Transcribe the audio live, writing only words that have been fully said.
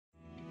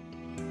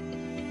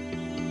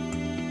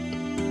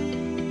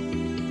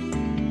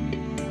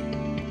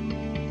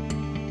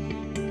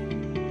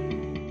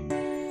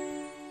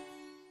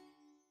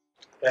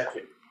Thank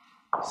you.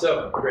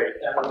 So, great.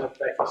 Evelyn,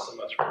 thank you so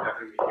much for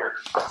having me here.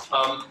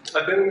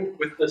 I've been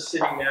with the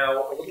city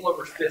now a little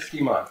over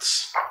 50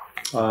 months.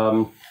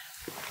 When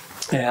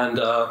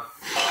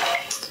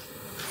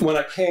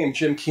I came,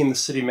 Jim Keene, the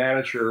city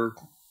manager,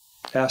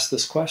 asked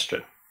this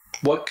question: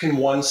 what can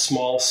one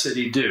small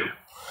city do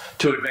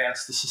to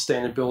advance the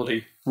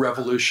sustainability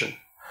revolution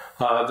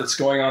that's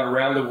going on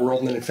around the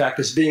world, and in fact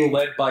is being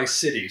led by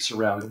cities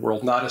around the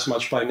world, not as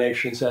much by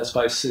nations as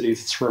by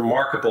cities. It's a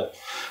remarkable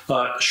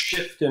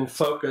shift in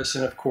focus,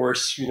 and of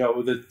course, you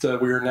know that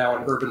we are now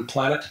an urban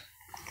planet.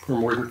 We're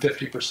more than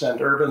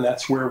 50% urban.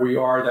 That's where we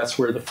are. That's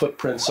where the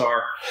footprints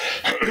are.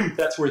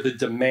 That's where the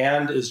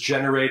demand is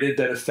generated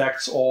that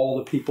affects all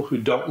the people who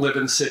don't live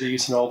in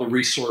cities and all the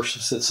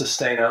resources that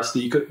sustain us,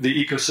 the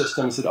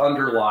ecosystems that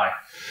underlie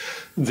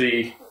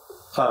the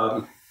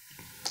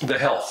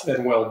health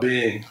and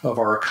well-being of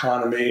our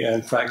economy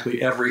and,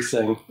 frankly,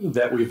 everything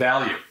that we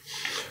value.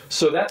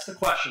 So that's the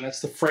question.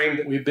 That's the frame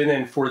that we've been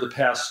in for the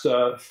past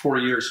 4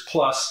 years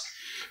plus,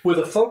 with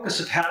a focus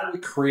of how do we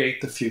create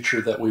the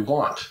future that we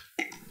want.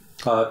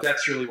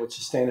 That's really what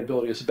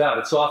sustainability is about.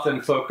 It's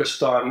often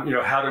focused on, you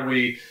know, how do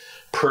we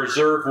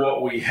preserve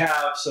what we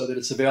have so that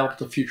it's available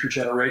to future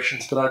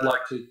generations, but I'd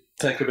like to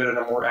think of it in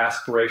a more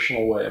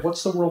aspirational way.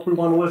 What's the world we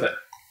want to live in?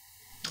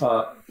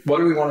 What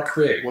do we want to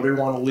create? What do we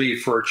want to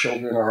leave for our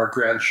children or our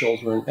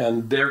grandchildren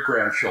and their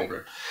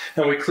grandchildren?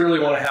 And we clearly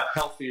want to have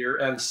healthier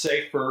and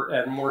safer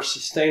and more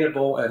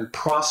sustainable and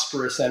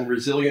prosperous and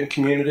resilient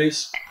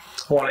communities.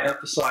 I want to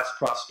emphasize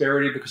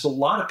prosperity because a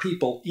lot of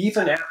people,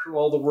 even after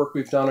all the work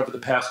we've done over the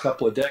past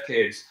couple of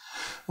decades,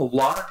 a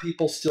lot of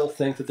people still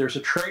think that there's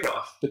a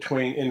trade-off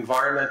between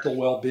environmental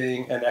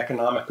well-being and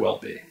economic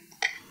well-being.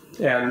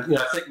 And you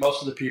know, I think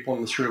most of the people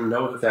in this room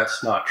know that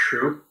that's not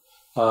true.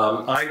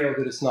 I know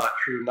that it's not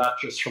true, not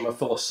just from a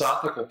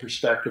philosophical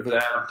perspective that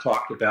Adam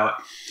talked about,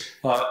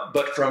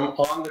 but from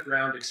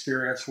on-the-ground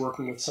experience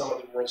working with some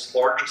of the world's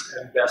largest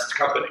and best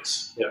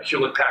companies, you know,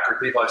 Hewlett-Packard,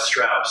 Levi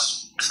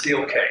Strauss,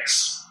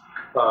 Steelcase,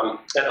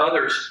 and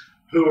others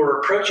who are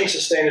approaching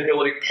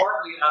sustainability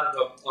partly out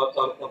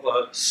of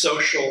a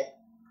social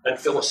and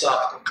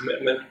philosophical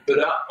commitment, but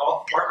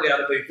partly out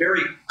of a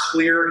very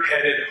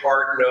clear-headed,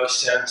 hard-nosed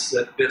sense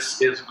that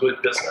this is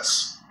good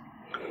business,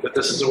 that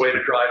this is a way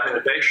to drive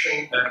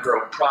innovation and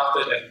grow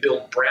profit and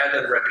build brand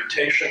and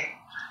reputation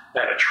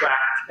and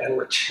attract and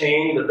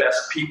retain the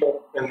best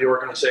people in the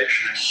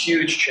organization, a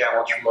huge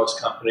challenge for most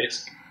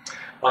companies.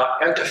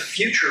 And to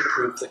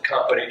future-proof the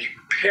company, to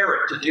prepare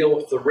it to deal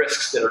with the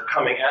risks that are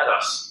coming at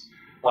us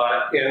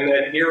in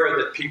an era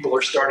that people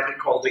are starting to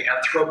call the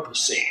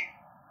Anthropocene,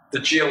 the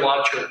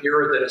geological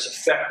era that is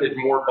affected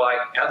more by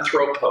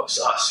anthropos,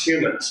 us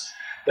humans,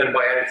 than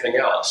by anything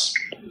else.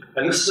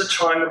 And this is a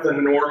time of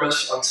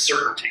enormous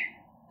uncertainty.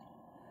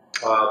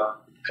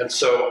 And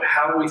so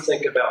how we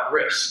think about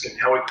risk and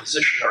how we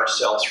position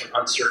ourselves for an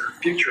uncertain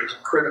future is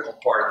a critical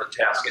part of the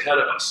task ahead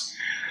of us.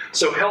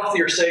 So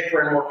healthier,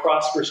 safer, and more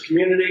prosperous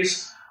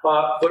communities,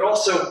 but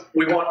also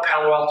we want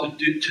Palo Alto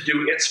to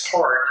do its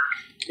part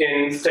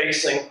in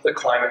facing the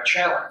climate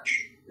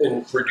challenge,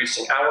 in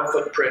reducing our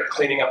footprint,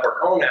 cleaning up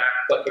our own act,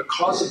 but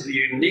because of the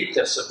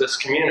uniqueness of this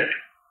community,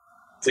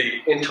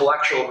 the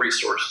intellectual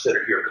resources that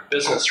are here, the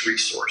business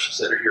resources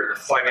that are here, the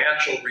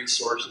financial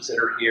resources that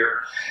are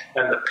here,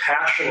 and the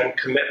passion and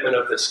commitment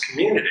of this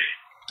community,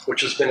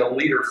 which has been a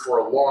leader for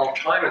a long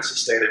time in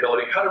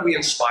sustainability, how do we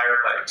inspire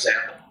by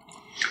example?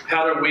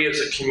 How do we as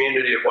a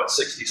community of,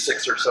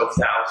 66 or so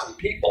thousand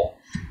people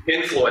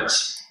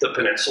influence the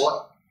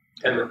peninsula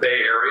and the Bay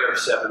Area of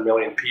 7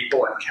 million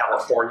people and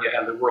California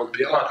and the world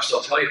beyond? Because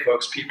I'll tell you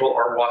folks, people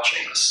are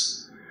watching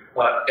us.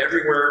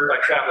 Everywhere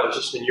I travel, I was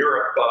just in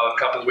Europe a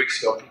couple of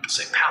weeks ago, people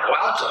say, Palo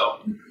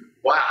Alto?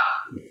 Wow,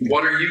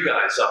 what are you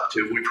guys up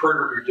to? We've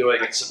heard what you're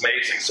doing, it's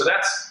amazing. So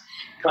that's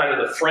kind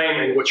of the frame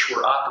in which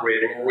we're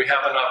operating, where we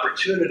have an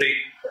opportunity,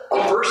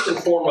 first and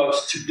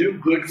foremost, to do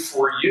good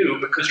for you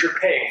because you're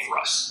paying for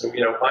us.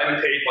 You know,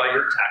 I'm paid by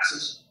your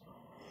taxes.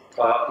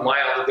 My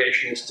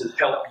obligation is to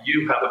help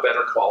you have a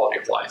better quality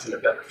of life and a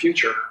better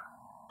future,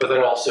 but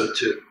then also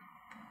to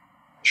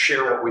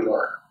share what we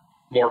learn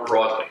more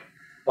broadly.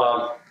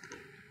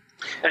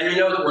 And you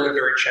know that we're in a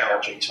very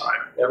challenging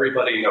time.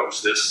 Everybody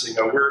knows this. You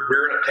know,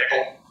 we're in a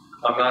pickle.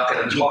 I'm not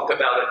going to talk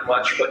about it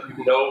much, but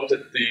you know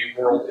that the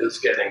world is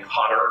getting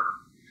hotter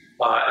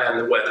and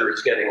the weather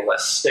is getting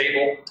less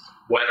stable,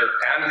 wetter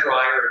and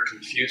drier. It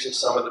confuses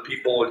some of the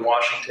people in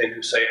Washington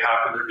who say, how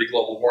can there be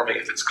global warming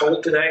if it's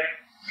cold today?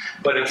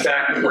 But in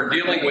fact, what we're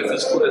dealing with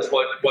is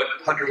what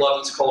Hunter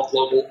Lovins called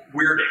global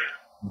weirding.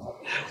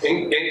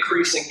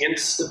 Increasing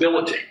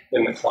instability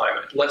in the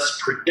climate, less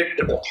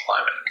predictable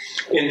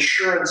climate.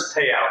 Insurance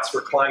payouts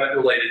for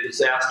climate-related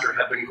disaster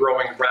have been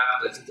growing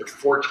rapidly. I think they're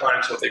 4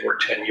 times what they were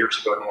 10 years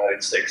ago in the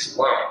United States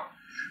alone.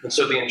 And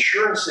so the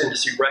insurance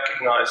industry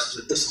recognizes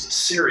that this is a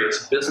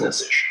serious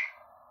business issue.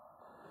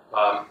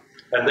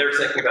 And they're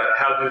thinking about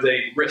how do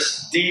they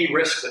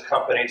de-risk the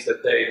companies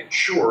that they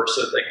insure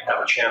so that they can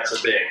have a chance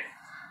of being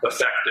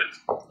effective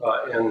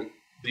in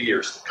the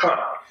years to come.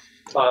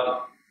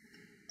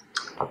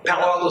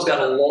 Palo Alto's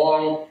got a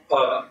long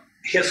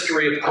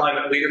history of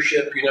climate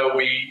leadership. You know,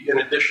 we, in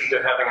addition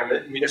to having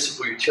a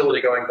municipal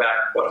utility going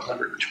back, what,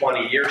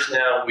 120 years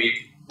now,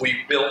 we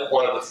built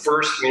one of the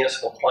first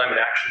municipal climate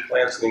action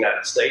plans in the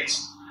United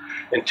States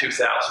in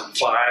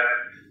 2005.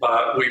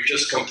 We've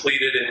just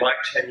completed, in my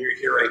tenure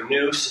here, a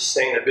new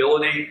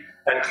sustainability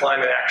and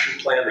climate action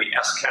plan, the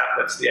SCAP,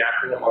 that's the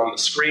acronym on the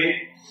screen,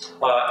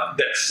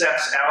 that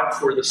sets out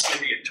for the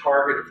city a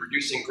target of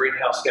reducing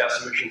greenhouse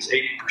gas emissions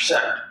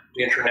 80%,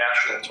 the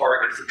international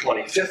target for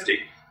 2050,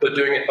 but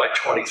doing it by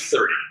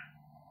 2030.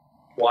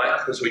 Why?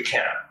 Because we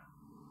can.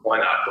 Why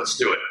not? Let's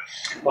do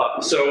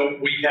it. So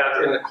we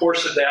have, in the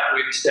course of that,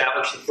 we've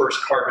established the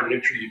first carbon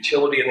neutral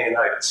utility in the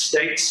United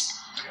States.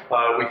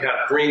 We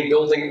have green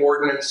building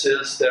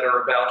ordinances that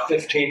are about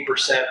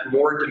 15%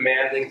 more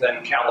demanding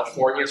than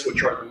California's,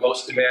 which are the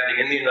most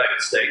demanding in the United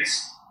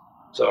States.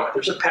 So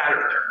there's a pattern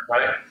there,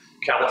 right?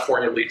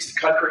 California leads the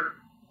country.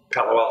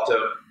 Palo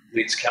Alto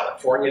leads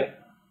California.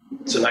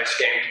 It's a nice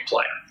game to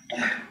play.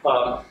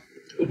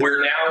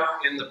 We're now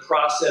in the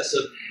process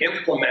of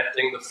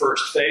implementing the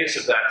first phase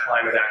of that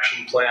climate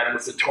action plan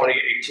with the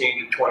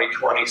 2018 to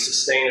 2020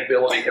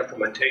 Sustainability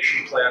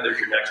Implementation Plan. There's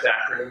your next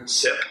acronym,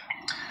 SIP.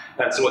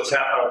 And so what's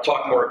happening, I'll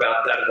talk more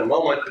about that in a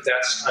moment, but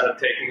that's kind of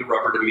taking the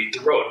rubber to meet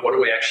the road. What do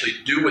we actually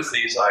do with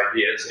these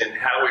ideas and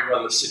how we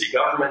run the city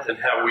government and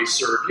how we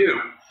serve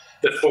you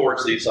that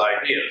forwards these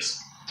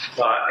ideas?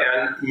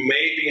 And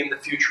maybe in the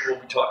future we'll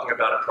be talking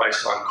about a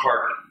price on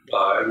carbon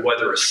and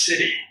whether a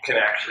city can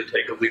actually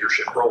take a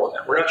leadership role in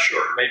that. We're not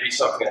sure. It may be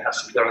something that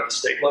has to be done at the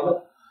state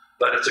level,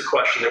 but it's a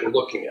question that we're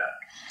looking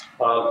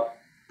at.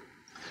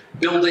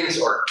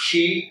 Buildings are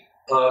key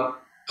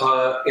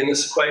in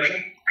this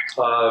equation.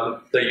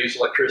 They use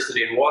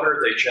electricity and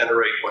water. They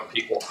generate what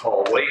people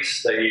call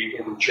waste. They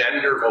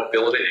engender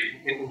mobility,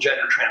 they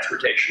engender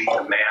transportation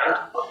demand,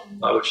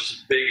 which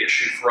is a big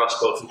issue for us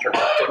both in terms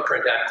of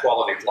footprint and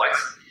quality of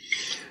life.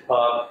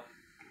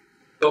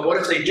 But what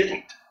if they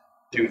didn't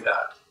do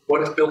that?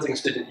 What if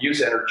buildings didn't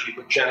use energy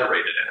but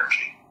generated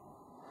energy?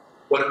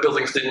 What if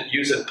buildings didn't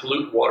use and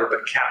pollute water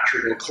but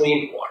captured and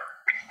cleaned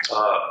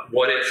water?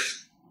 What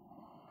if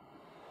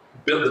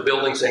the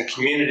buildings and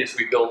communities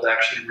we built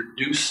actually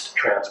reduced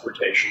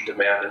transportation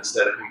demand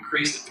instead of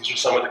increased it? These are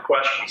some of the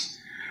questions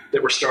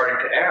that we're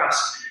starting to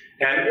ask.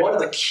 And one of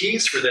the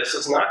keys for this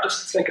is not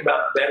just to think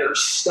about better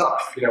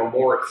stuff, you know,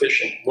 more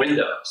efficient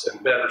windows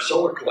and better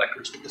solar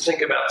collectors, but to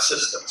think about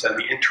systems and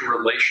the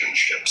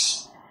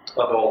interrelationships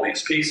of all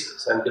these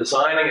pieces and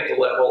designing at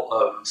the level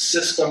of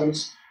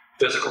systems,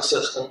 physical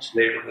systems,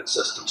 neighborhood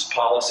systems,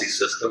 policy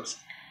systems.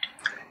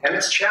 And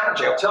it's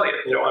challenging, I'll tell you.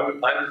 You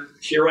know,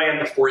 here I am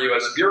before you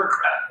as a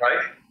bureaucrat,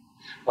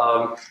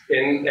 right?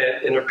 In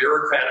a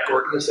bureaucratic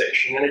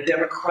organization, and a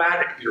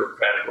democratic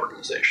bureaucratic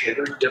organization, a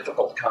very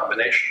difficult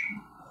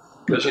combination.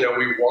 Because, you know,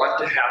 we want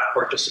to have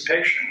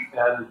participation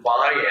and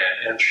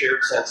buy-in and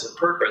shared sense of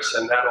purpose,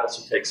 and that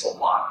also takes a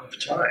lot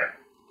of time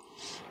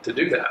to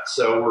do that.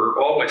 So we're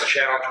always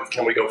challenged with,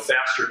 can we go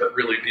faster but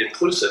really be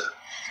inclusive?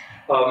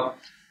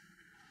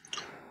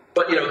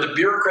 But, you know, the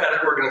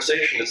bureaucratic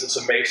organization is this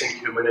amazing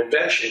human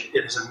invention.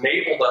 It has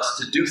enabled us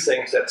to do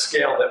things at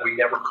scale that we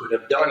never could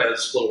have done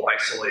as little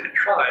isolated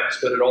tribes,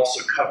 but it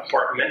also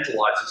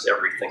compartmentalizes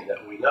everything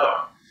that we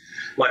know.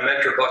 My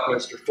mentor,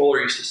 Buckminster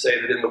Fuller, used to say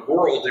that in the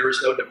world, there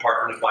is no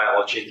Department of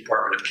Biology and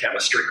Department of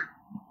Chemistry.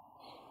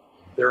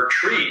 There are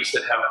trees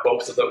that have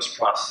both of those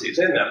processes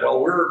in them. Well,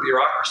 we're a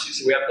bureaucracy,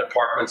 so we have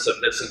departments of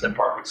this and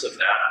departments of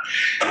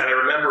that. And I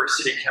remember a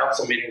city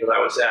council meeting that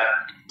I was at,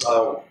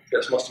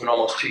 this must have been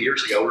almost 2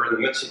 years ago. We were in the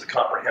midst of the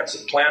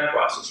comprehensive plan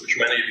process, which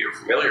many of you are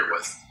familiar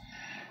with.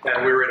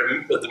 And we were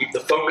at the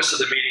focus of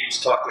the meeting was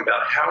talking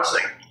about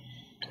housing.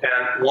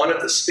 And one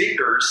of the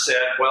speakers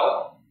said,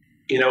 well,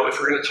 you know, if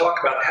we're going to talk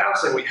about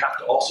housing, we have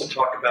to also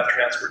talk about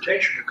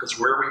transportation, because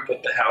where we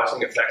put the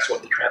housing affects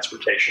what the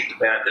transportation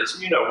demand is.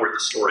 And you know where the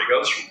story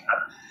goes from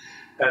that.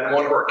 And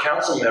one of our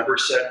council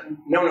members said,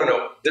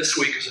 no, this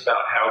week is about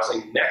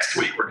housing. Next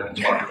week we're going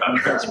to talk about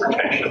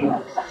transportation.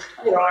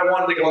 You know, I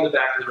wanted to go in the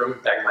back of the room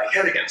and bang my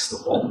head against the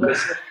wall,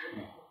 because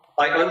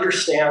I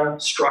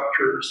understand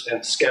structures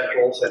and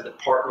schedules and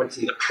departments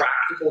and the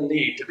practical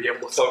need to be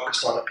able to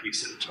focus on a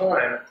piece at a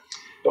time.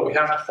 But we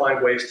have to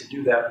find ways to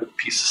do that with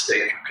pieces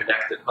staying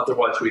connected.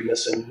 Otherwise, we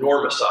miss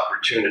enormous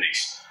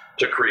opportunities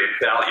to create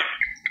value.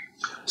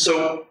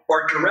 So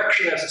our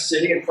direction as a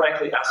city, and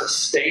frankly as a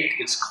state,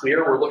 is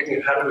clear. We're looking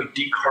at how do we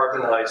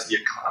decarbonize the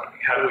economy?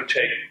 How do we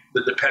take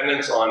the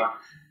dependence on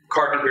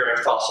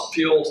carbon-bearing fossil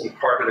fuels and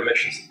carbon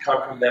emissions that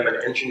come from them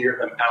and engineer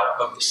them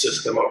out of the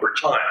system over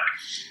time?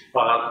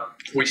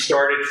 We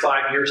started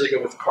 5 years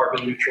ago with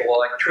carbon-neutral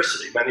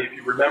electricity. Many of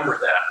you remember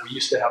that. We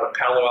used to have a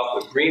Palo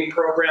Alto Green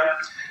program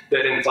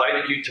that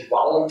invited you to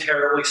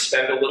voluntarily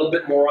spend a little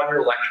bit more on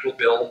your electrical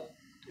bill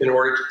in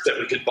order that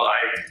we could buy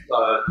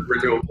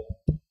renewable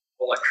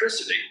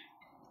electricity.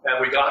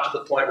 And we got to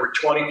the point where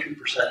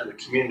 22% of the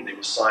community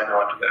was signed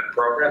on to that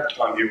program.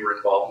 Tom, you were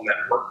involved in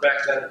that work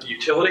back then at the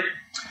utility.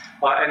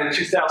 And in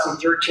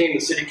 2013, the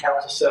city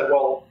council said,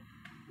 well,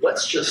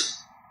 let's just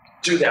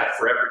do that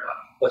for everybody.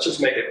 Let's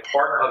just make it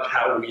part of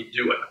how we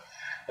do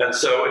it. And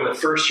so in the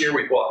first year,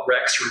 we bought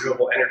RECs,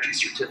 renewable energy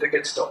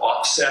certificates, to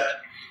offset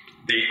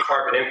the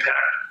carbon impact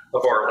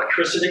of our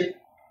electricity,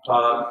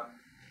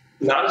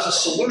 not as a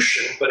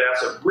solution, but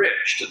as a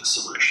bridge to the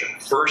solution.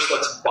 First,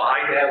 let's buy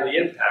down the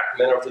impact,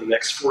 and then over the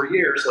next 4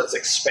 years, let's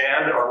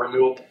expand our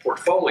renewable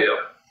portfolio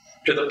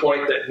to the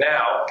point that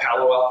now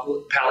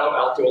Palo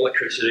Alto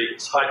electricity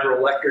is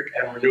hydroelectric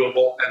and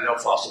renewable and no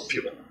fossil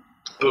fuel.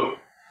 Boom.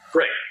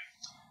 Great.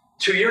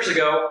 2 years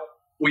ago,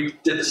 we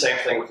did the same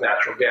thing with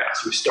natural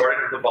gas. We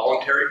started with a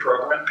voluntary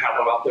program,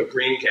 Palo Alto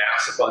Green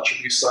Gas. A bunch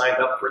of you signed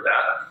up for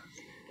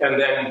that. And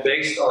then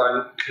based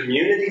on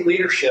community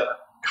leadership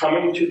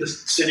coming to the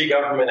city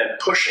government and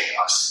pushing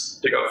us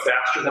to go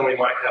faster than we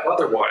might have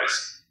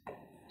otherwise,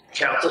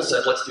 council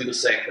said, let's do the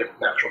same thing with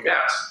natural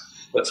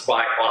gas. Let's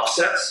buy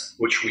offsets,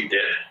 which we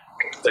did.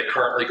 They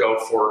currently go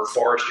for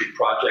forestry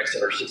projects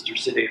in our sister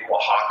city in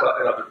Oaxaca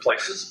and other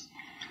places.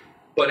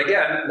 But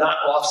again, not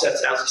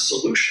offsets as a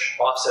solution,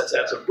 offsets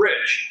as a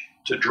bridge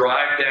to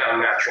drive down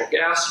natural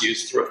gas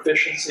use through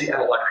efficiency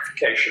and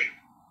electrification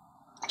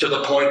to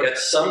the point at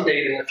some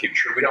date in the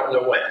future, we don't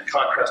know when, in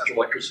contrast to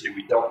electricity,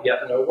 we don't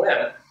yet know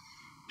when,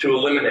 to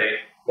eliminate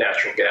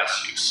natural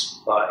gas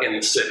use in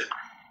the city.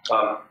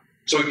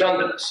 So we've done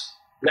this.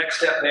 Next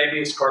step maybe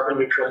is carbon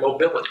neutral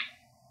mobility.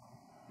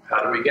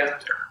 How do we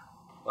get there?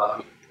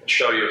 I'll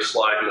show you a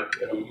slide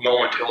in a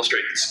moment to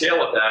illustrate the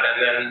scale of that,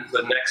 and then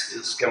the next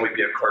is, can we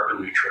be a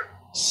carbon neutral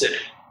city?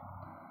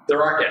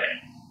 There aren't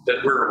any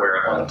that we're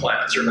aware of on the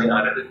planet, certainly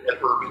not at an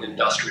urban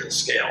industrial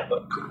scale,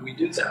 but could we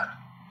do that?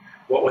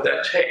 What would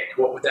that take?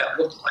 What would that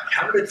look like?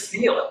 How would it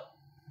feel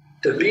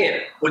to be in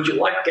it? Would you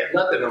like getting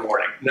up in the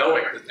morning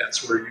knowing that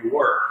that's where you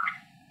were?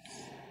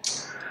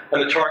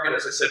 And the target,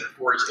 as I said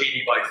before, is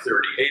 80 by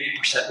 30,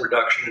 80%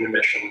 reduction in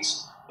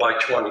emissions by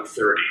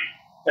 2030.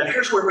 And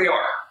here's where we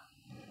are.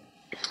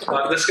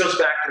 This goes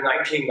back to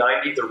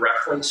 1990, the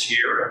reference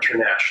year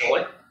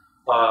internationally.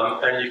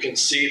 And you can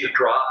see the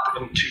drop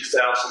in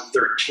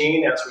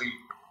 2013 as we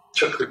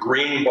took the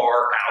green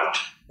bar out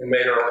and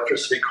made our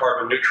electricity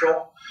carbon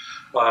neutral.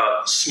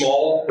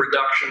 Small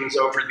reductions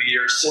over the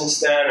years since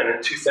then, and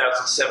in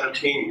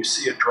 2017 you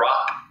see a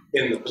drop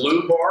in the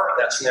blue bar.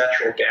 That's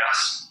natural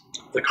gas.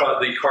 The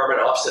carbon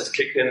offsets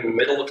kicked in the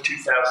middle of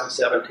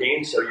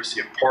 2017, so you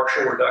see a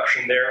partial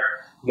reduction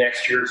there.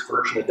 Next year's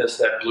version of this,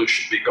 that blue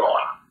should be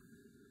gone.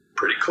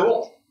 Pretty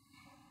cool.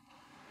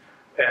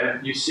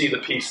 And you see the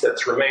piece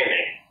that's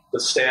remaining, the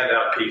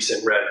standout piece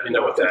in red. You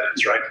know what that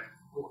is, right?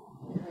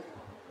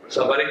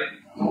 Somebody?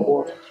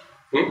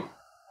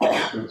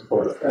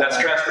 That's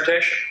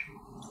transportation.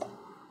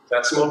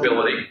 That's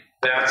mobility.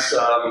 That's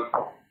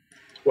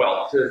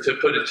well, to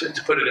put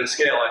it in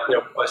scale.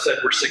 I said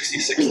we're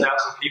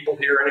 66,000 people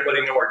here.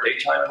 Anybody know our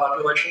daytime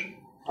population?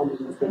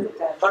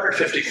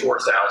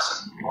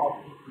 154,000.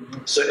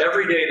 So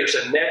every day there's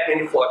a net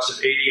influx of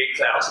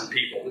 88,000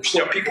 people. There's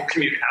people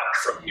commute out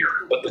from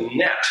here, but the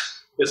net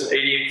is an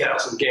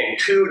 88,000 gain,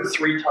 2 to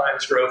 3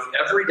 times growth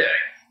every day,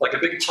 like a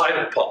big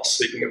tidal pulse.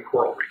 Speaking of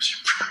coral reefs,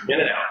 in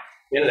and out,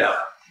 in and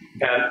out.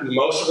 And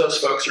most of those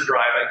folks are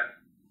driving,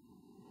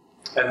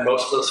 and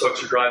most of those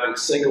folks are driving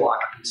single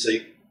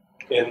occupancy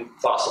in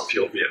fossil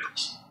fuel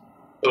vehicles.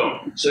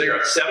 Boom. So you're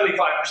at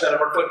 75%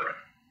 of our footprint.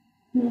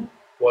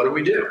 What do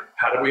we do?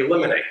 How do we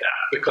eliminate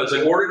that? Because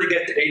in order to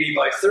get to 80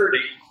 by 30,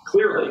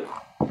 clearly,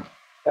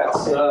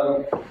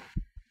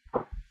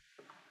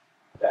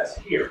 that's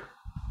here.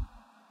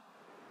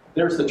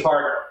 There's the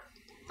target.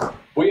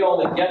 We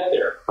only get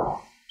there.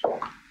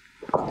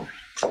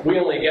 We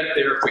only get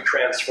there if we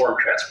transform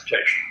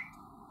transportation.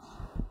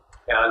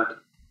 And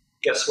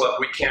guess what?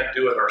 We can't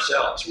do it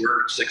ourselves.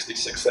 We're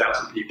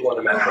 66,000 people in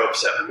a metro of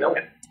 7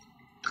 million.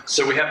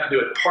 So we have to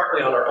do it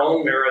partly on our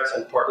own merits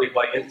and partly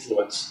by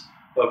influence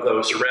of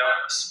those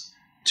around us.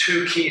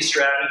 2 key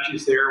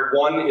strategies there.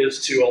 One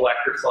is to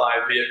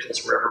electrify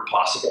vehicles wherever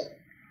possible.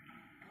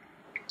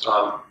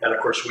 And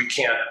of course, we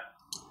can't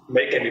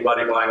make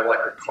anybody buy an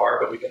electric car,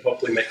 but we can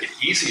hopefully make it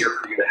easier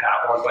for you to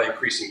have one by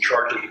increasing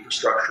charging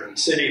infrastructure in the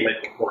city,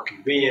 making it more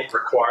convenient,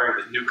 requiring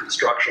that new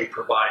construction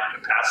provide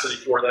capacity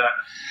for that,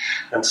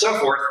 and so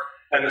forth.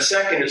 And the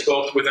second is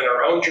both within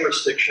our own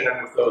jurisdiction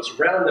and with those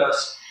around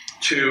us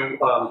to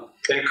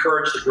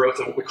encourage the growth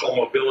of what we call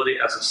mobility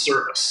as a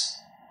service,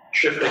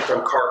 shifting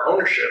from car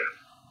ownership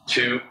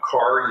to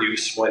car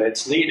use when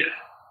it's needed.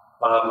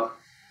 How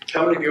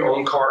many of you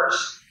own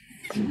cars?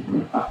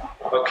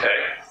 Okay,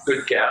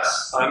 good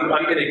guess. I'm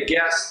going to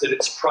guess that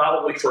it's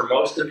probably, for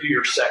most of you,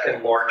 your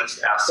second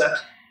largest asset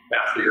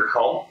after your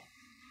home.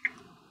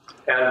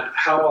 And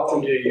how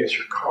often do you use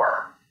your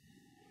car?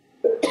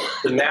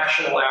 The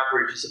national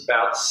average is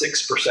about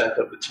 6%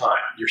 of the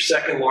time. Your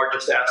second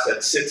largest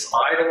asset sits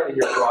idle in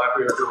your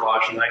driveway or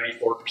garage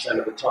 94%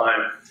 of the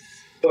time.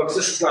 Folks,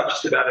 this is not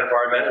just about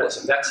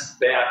environmentalism. That's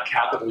bad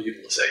capital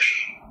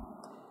utilization.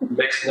 It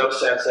makes no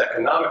sense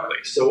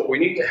economically. So what we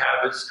need to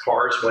have is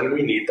cars when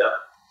we need them.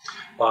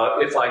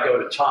 If I go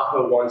to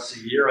Tahoe once a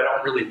year, I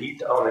don't really need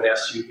to own an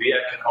SUV.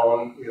 I can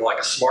own like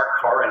a smart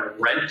car and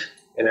rent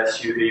an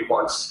SUV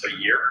once a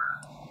year.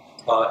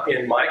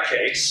 In my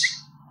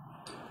case,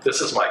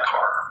 this is my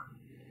car.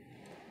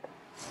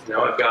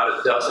 Now I've got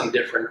a dozen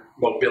different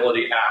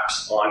mobility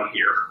apps on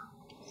here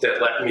that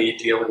let me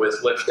deal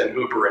with Lyft and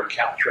Uber and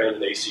Caltrain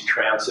and AC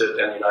Transit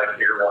and United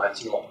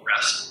Airlines and all the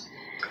rest.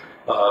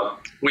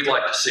 We'd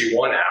like to see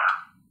one app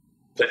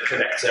that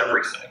connects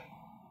everything,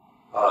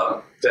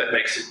 that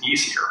makes it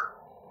easier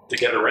to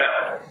get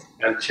around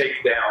and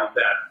take down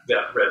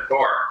that red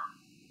bar.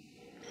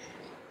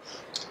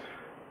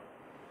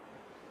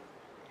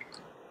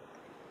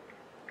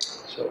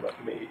 So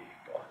let me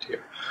go on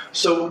here.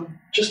 So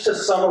just to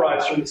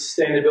summarize from the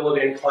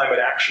Sustainability and Climate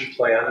Action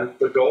Plan,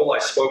 the goal I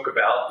spoke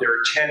about, there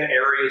are 10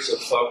 areas of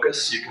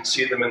focus. You can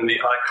see them in the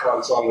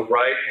icons on the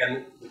right,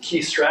 and the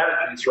key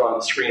strategies are on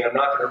the screen. I'm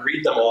not going to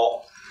read them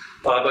all,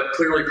 but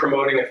clearly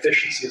promoting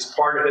efficiency is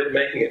part of it,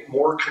 making it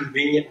more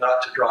convenient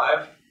not to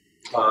drive.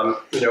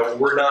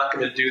 We're not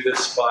going to do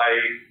this by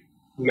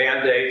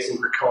mandates and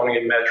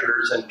draconian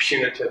measures and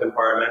punitive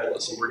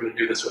environmentalism. We're going to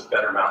do this with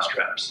better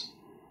mousetraps.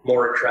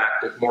 More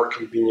attractive, more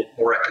convenient,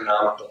 more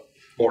economical,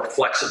 more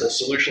flexible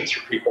solutions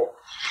for people.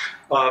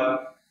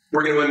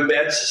 We're going to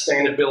embed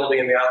sustainability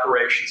in the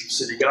operations of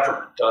city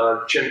government.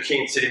 Jim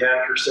Keene, city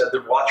manager, said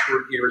the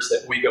watchword here is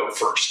that we go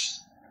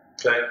first.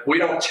 Okay? We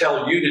don't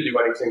tell you to do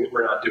anything that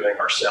we're not doing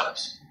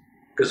ourselves.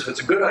 Because if it's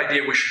a good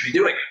idea, we should be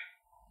doing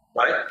it,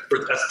 right?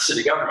 As the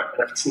city government.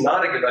 And if it's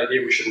not a good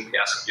idea, we shouldn't be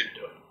asking you to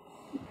do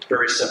it.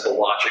 Very simple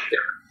logic there.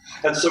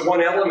 And so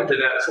one element of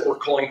that is what we're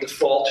calling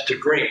default to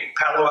green.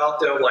 Palo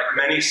Alto, like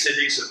many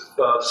cities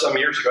some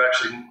years ago,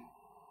 actually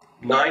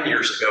 9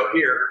 years ago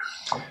here,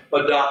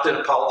 adopted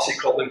a policy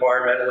called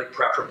environmentally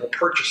preferable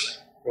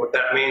purchasing. What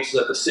that means is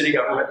that the city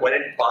government, when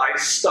it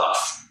buys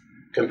stuff,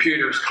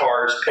 computers,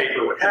 cars,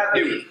 paper, what have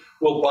you,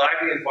 will buy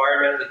the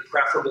environmentally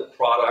preferable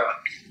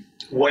product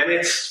when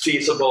it's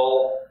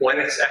feasible, when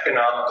it's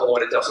economical,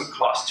 when it doesn't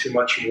cost too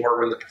much more,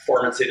 when the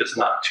performance data is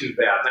not too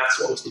bad. That's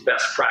what was the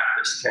best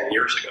practice 10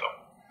 years ago.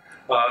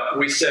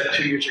 We said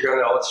 2 years ago,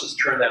 no, let's just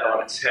turn that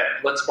on its head.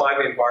 Let's buy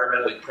the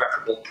environmentally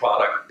preferable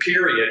product,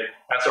 period,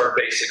 as our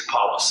basic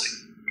policy.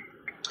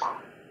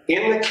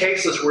 In the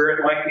cases where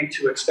it might be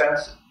too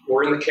expensive,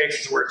 or in the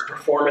cases where its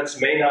performance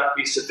may not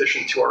be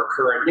sufficient to our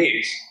current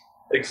needs,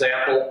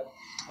 example,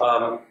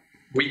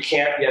 we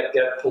can't yet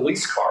get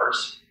police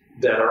cars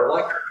that are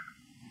electric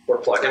or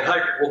plug-in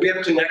hybrid. We'll be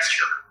able to next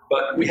year,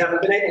 but we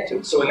haven't been able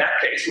to. So in that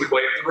case, we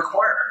waive the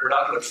requirement. We're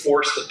not going to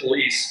force the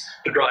police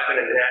to drive in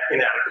an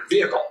inadequate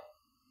vehicle.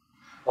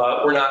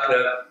 We're not going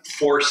to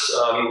force,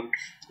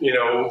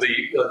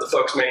 the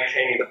folks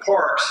maintaining the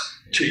parks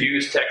to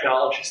use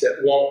technologies that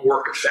won't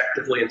work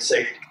effectively and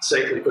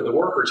safely for the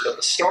workers. But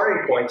the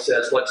starting point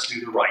says, let's do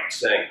the right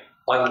thing,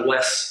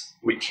 unless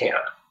we can.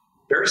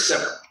 Very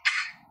simple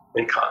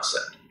in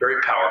concept,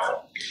 very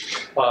powerful.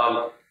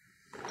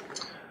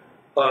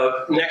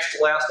 Next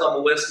to last on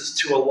the list is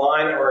to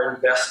align our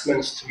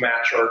investments to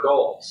match our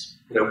goals.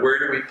 Where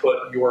do we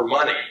put your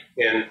money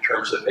in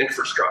terms of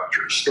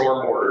infrastructure,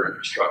 stormwater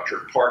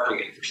infrastructure, parking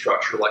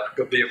infrastructure,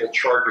 electric vehicle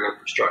charging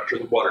infrastructure,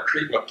 the water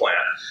treatment plant?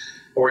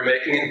 Are we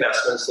making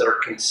investments that are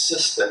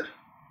consistent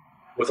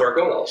with our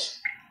goals?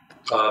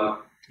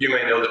 You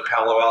may know that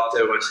Palo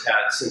Alto has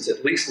had, since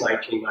at least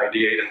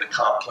 1998 in the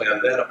comp plan,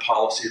 then a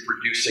policy of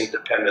reducing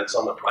dependence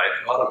on the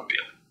private automobile.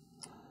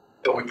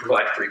 But we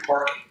provide free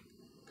parking.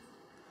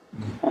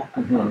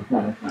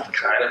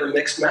 Kind of a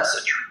mixed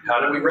message. How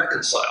do we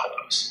reconcile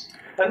those?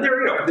 And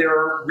there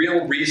are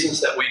real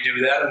reasons that we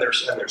do that, and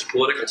there's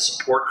political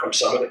support from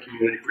some of the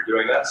community for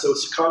doing that. So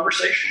it's a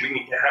conversation we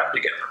need to have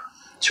together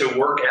to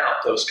work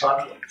out those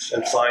conflicts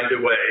and find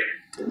a way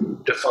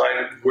to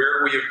find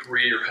where we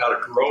agree or how to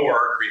grow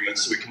our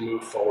agreements so we can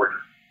move forward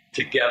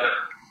together.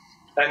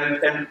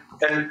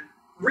 And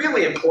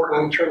really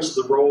important in terms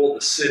of the role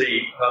of the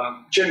city,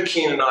 Jim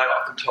Keene and I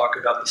often talk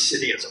about the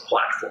city as a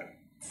platform,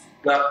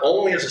 not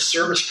only as a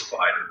service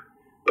provider,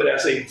 but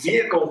as a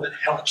vehicle that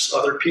helps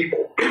other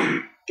people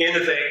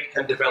innovate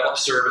and develop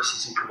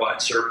services and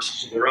provide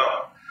services of their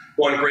own.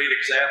 One great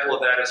example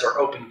of that is our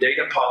open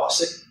data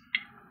policy.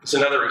 It's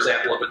another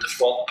example of a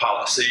default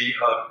policy.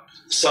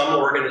 Some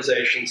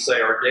organizations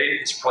say our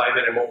data is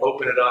private and we'll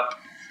open it up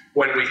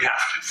when we have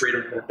to,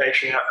 Freedom of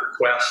Information Act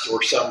request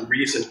or some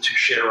reason to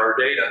share our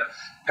data.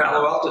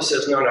 Palo Alto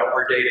says, no,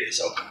 our data is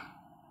open.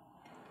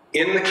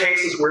 In the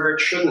cases where it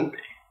shouldn't be,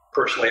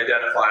 personally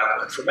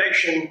identifiable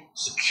information,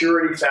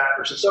 security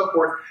factors, and so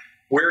forth,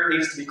 where it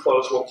needs to be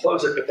closed, we'll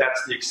close it, but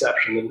that's the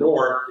exception. The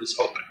norm is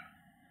open.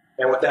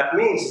 And what that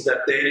means is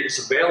that data is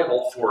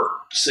available for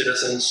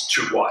citizens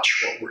to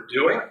watch what we're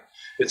doing.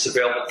 It's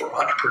available for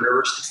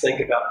entrepreneurs to think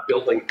about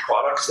building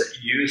products that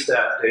use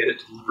that data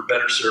to deliver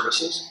better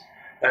services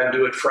and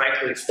do it,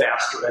 frankly,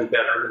 faster and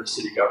better than the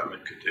city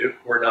government could do.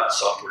 We're not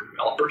software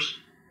developers,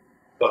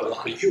 but a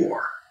lot of you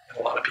are, and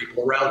a lot of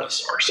people around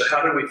us are. So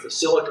how do we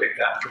facilitate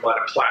that, provide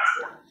a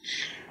platform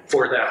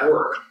for that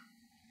work?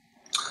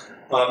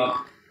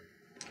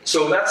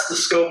 So that's the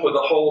scope of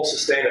the whole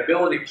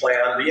sustainability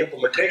plan. The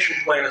implementation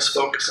plan is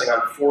focusing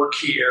on 4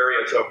 key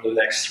areas over the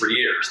next 3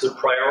 years. The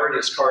priority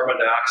is carbon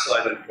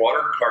dioxide and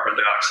water.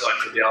 Carbon dioxide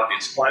for the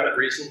obvious climate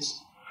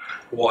reasons.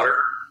 Water,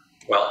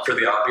 well, for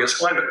the obvious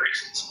climate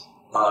reasons.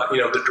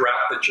 The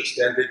drought that just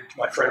ended,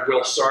 my friend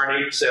Will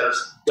Sarney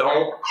says,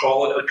 don't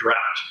call it a drought,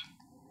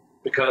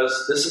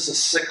 because this is a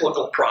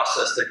cyclical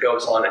process that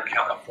goes on in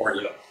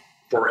California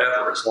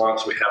forever, as long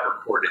as we have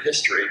recorded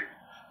history.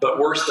 But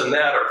worse than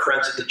that, our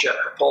friends at the Jet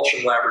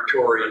Propulsion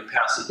Laboratory in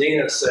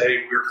Pasadena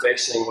say we're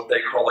facing what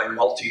they call a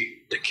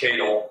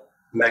multi-decadal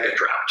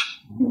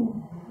megadrought.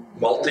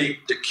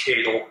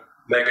 Multi-decadal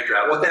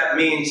megadrought. What that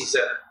means is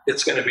that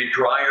it's going to be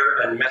drier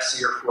and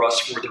messier for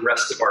us for the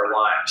rest of our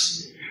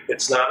lives.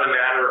 It's not a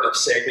matter of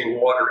saving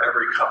water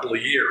every couple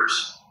of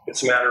years.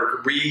 It's a matter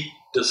of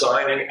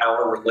redesigning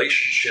our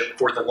relationship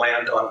for the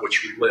land on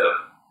which we live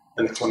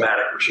and the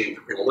climatic regime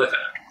that we live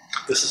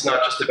in. This is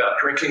not just about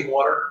drinking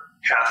water.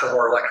 Half of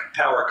our electric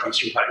power comes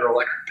from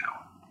hydroelectric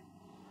power.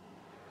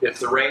 If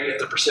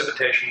the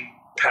precipitation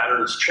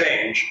patterns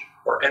change,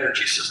 our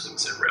energy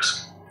system's at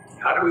risk.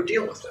 How do we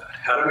deal with that?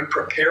 How do we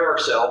prepare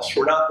ourselves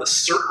for not the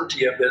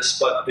certainty of this,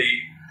 but the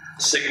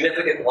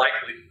significant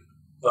likelihood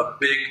of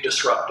big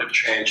disruptive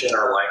change in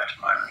our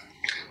lifetime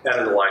and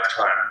in the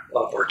lifetime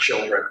of our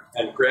children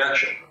and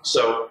grandchildren?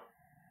 So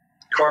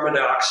carbon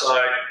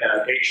dioxide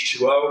and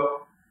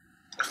H2O,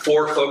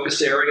 4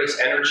 focus areas: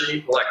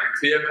 energy, electric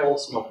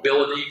vehicles,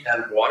 mobility,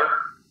 and water.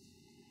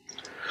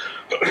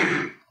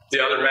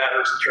 The other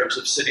matters in terms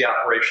of city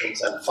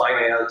operations and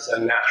finance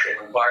and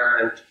natural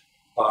environment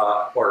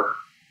are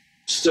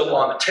still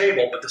on the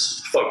table, but this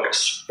is the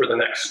focus for the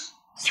next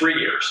 3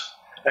 years.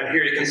 And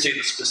here you can see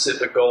the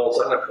specific goals.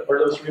 I don't know, are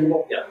those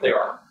readable? Yeah, they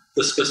are.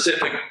 The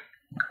specific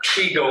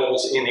key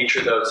goals in each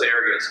of those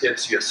areas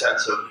gives you a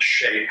sense of the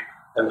shape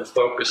and the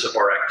focus of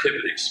our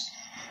activities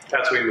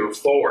as we move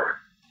forward.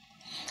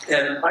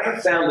 And I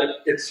have found that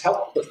it's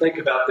helpful to think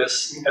about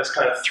this as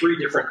kind of 3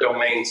 different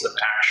domains of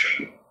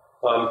action.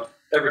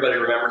 Everybody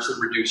remembers the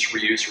reduce,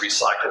 reuse,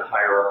 recycle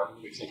hierarchy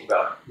when we think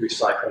about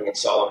recycling and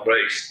solid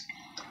waste.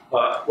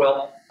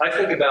 Well, I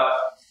think about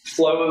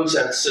flows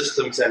and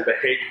systems and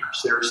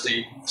behaviors. There's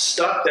the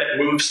stuff that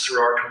moves through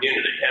our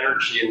community: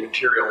 energy and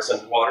materials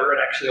and water,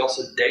 and actually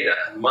also data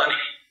and money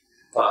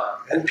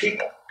and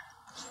people.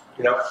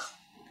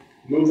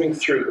 Moving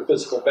through the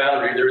physical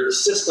boundary, there are the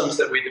systems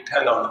that we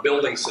depend on: the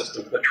building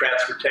system, the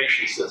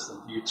transportation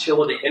system, the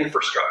utility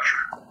infrastructure,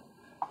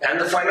 and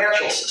the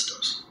financial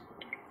systems,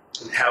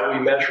 and how we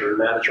measure and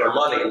manage our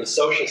money, and the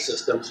social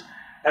systems,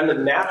 and the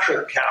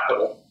natural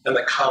capital and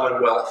the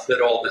commonwealth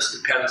that all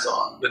this depends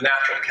on. The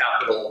natural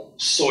capital: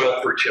 soil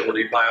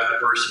fertility,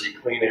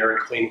 biodiversity, clean air and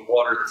clean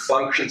water, the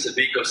functions of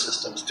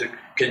ecosystems to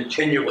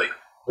continually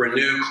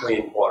renew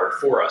clean water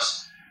for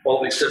us,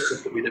 all these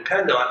systems that we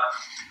depend on.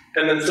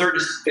 And then third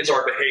is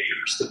our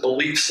behaviors, the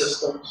belief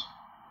systems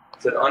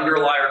that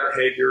underlie our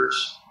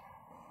behaviors,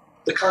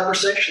 the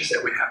conversations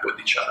that we have with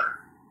each other,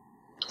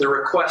 the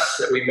requests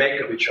that we make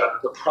of each other,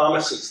 the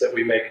promises that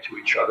we make to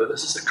each other.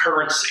 This is the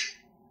currency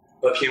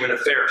of human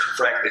affairs.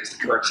 Frankly, it's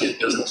the currency of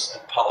business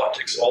and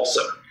politics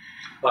also.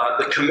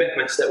 The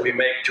commitments that we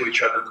make to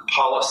each other, the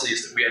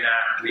policies that we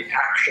enact, the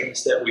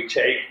actions that we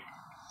take,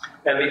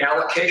 and the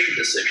allocation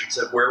decisions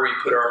of where we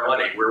put our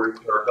money, where we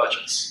put our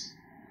budgets,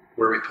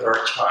 where we put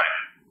our time,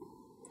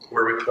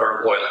 where we put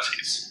our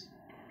loyalties.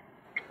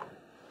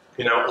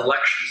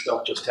 Elections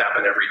don't just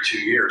happen every 2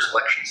 years.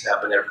 Elections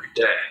happen every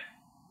day.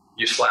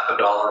 You slap $1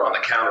 on the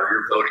counter,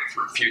 you're voting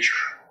for a future.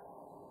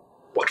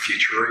 What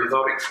future are you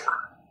voting for?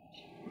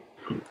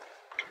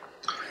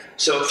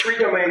 So 3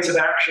 domains of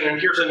action, and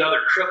here's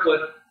another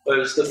triplet.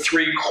 Is the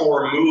 3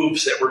 core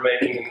moves that we're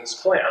making in this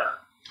plan.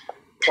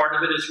 Part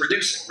of it is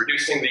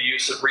reducing the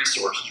use of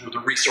resources, or the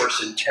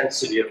resource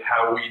intensity of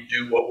how we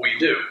do what we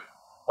do.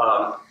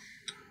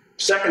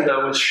 Second,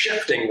 though, is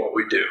shifting what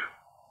we do.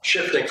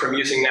 Shifting from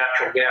using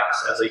natural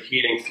gas as a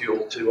heating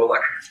fuel to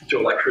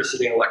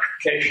electricity and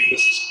electrification.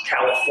 This is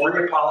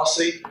California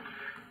policy.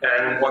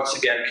 And once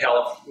again,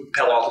 Palo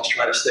Alto is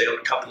trying to stay a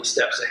couple of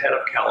steps ahead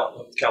of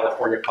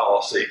California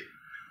policy,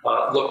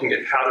 looking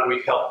at how do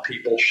we help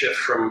people shift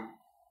from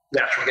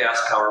natural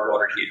gas-powered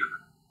water heater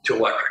to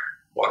electric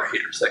water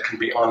heaters that can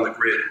be on the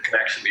grid and can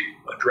actually be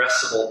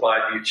addressable by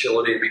the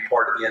utility and be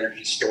part of the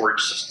energy storage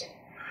system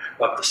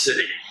of the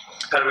city.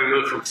 How do we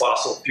move from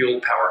fossil fuel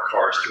powered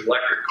cars to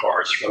electric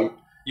cars, from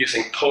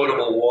using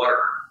potable water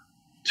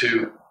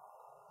to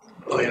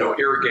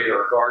irrigate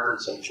our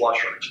gardens and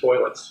flush our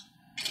toilets?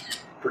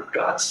 For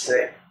God's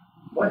sake,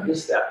 what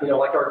is that?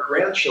 Like our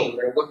grandchildren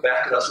are going to look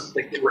back at us and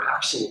think they were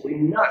absolutely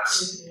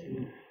nuts.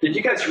 Did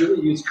you guys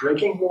really use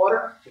drinking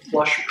water to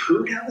flush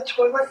food down the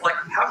toilet? Like,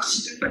 how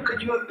stupid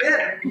could you have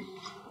been?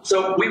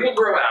 So we will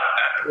grow out of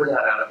that, but we're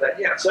not out of that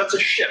yet. So that's a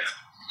shift.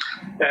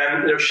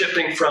 And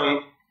shifting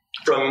from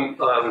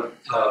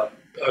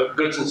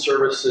goods and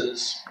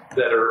services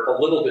that are a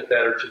little bit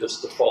better to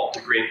this default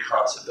to green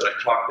concept that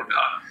I talked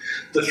about.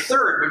 The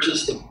third, which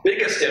is the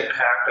biggest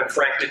impact and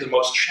frankly the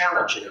most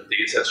challenging of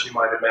these, as you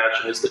might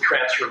imagine, is the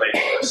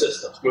transformation of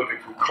systems, moving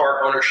from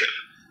car ownership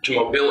to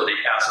mobility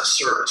as a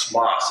service.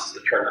 MOS is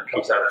the term that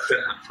comes out of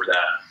Finland for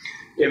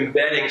that.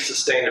 Embedding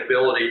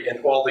sustainability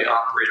in all the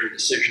operating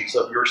decisions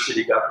of your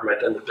city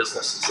government and the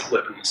businesses that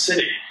live in the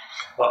city.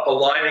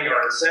 Aligning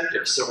our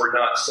incentives so we're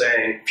not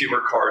saying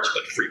fewer cars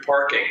but free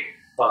parking,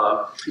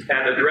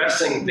 and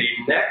addressing the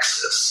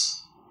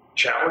nexus,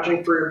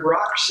 challenging for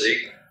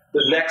bureaucracy,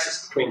 the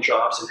nexus between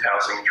jobs and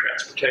housing and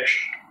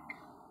transportation.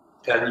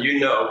 And you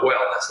know, well,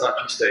 that's not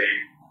just a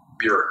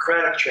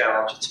bureaucratic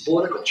challenge, it's a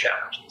political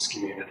challenge in this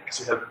community because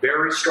we have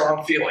very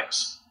strong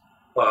feelings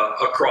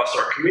across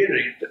our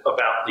community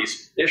about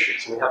these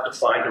issues. And we have to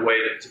find a way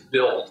to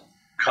build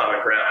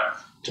common ground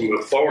to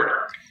move forward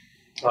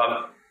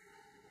on.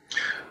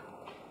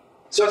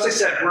 So as I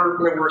said,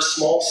 we're a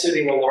small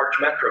city in a large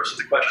metro, so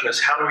the question is,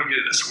 how do we do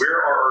this? Where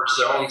are our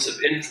zones of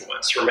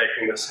influence for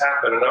making this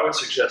happen? And I would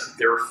suggest that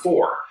there are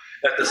 4.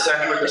 At the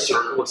center of the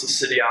circle is the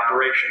city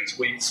operations.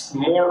 We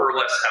more or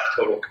less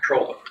have total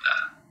control over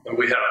that. And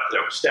we have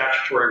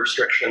statutory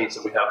restrictions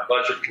and we have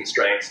budget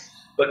constraints,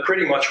 but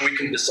pretty much we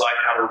can decide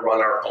how to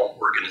run our own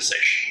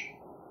organization.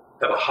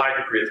 Have a high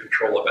degree of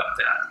control about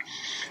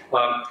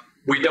that.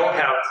 We don't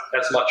have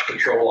as much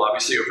control,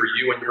 obviously, over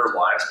you and your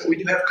lives, but we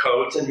do have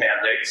codes and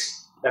mandates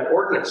and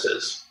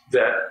ordinances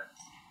that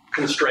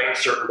constrain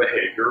certain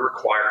behavior,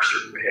 require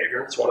certain behavior.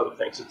 And it's one of the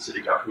things that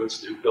city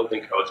governments do,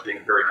 building codes being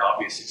a very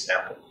obvious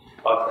example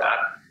of that.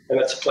 And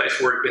that's a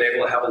place where we've been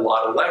able to have a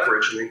lot of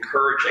leverage in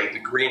encouraging the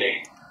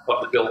greening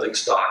of the building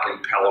stock in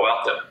Palo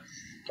Alto.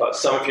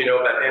 Some of you know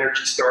about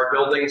Energy Star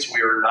buildings.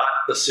 We are not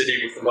the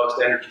city with the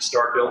most Energy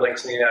Star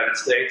buildings in the United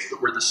States,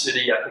 but we're the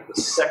city, I think,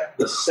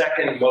 the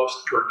second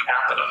most per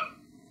capita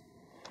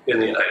in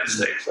the United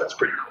States. That's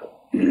pretty cool.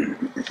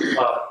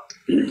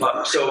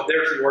 So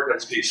there's the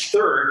ordinance piece.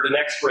 Third, the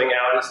next ring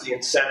out is the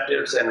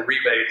incentives and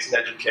rebates in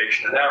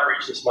education and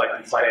outreach. This might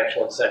be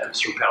financial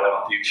incentives from Palo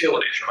Alto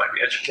Utilities, or it might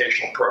be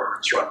educational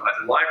programs run by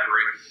the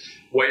library,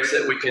 ways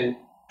that we can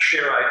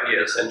share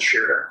ideas and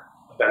share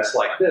events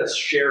like this,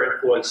 share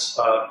influence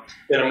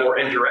in a more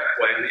indirect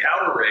way. And the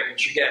outer ring,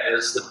 which again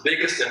is the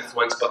biggest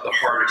influence but the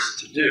hardest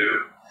to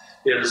do,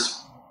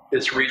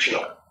 is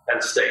regional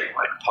and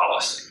statewide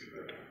policy.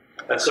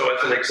 And so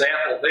as an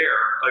example there,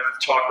 I've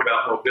talked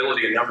about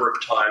mobility a number of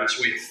times.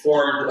 We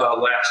formed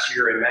last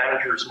year a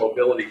managers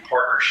mobility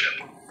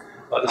partnership.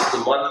 This is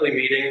a monthly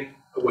meeting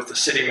with the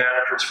city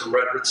managers from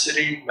Redwood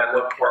City,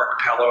 Menlo Park,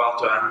 Palo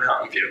Alto, and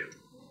Mountain View.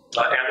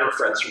 And our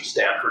friends from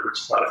Stanford,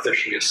 which is not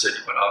officially a city,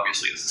 but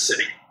obviously it's a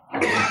city.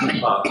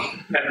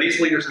 And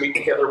these leaders meet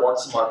together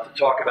once a month to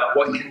talk about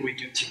what can we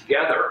do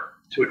together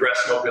to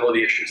address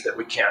mobility issues that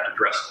we can't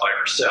address by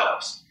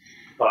ourselves.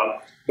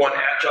 One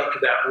adjunct to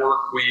that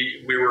work,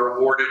 we were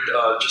awarded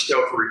just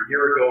over a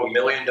year ago $1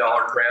 million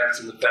grant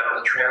from the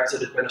Federal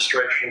Transit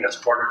Administration as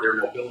part of their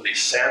Mobility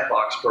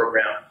Sandbox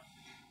program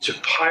to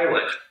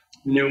pilot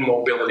new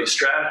mobility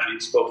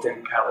strategies both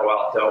in Palo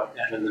Alto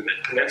and in the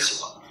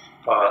Mid-Peninsula.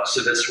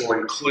 So this will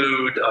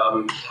include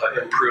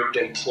improved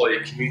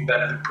employee commute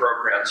benefit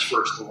programs,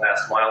 first and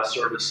last mile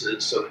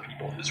services, so that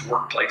people whose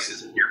workplace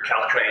isn't near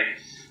Caltrain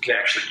can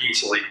actually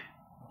easily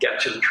get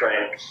to the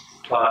train,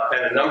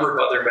 and a number of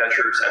other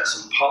measures and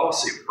some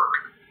policy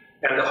work.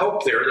 And the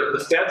hope there,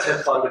 the feds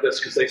have funded this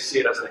because they see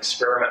it as an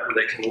experiment where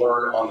they can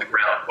learn on the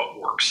ground what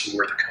works and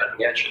where the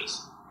cutting edge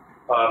is.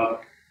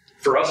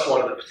 For us,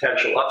 one of the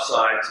potential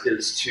upsides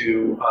is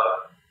to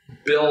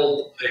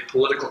build a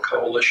political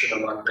coalition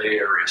among Bay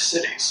Area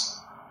cities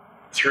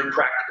through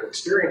practical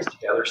experience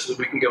together so that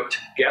we can go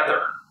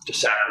together to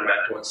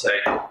Sacramento and say,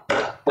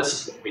 this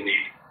is what we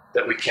need,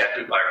 that we can't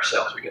do by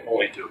ourselves. We can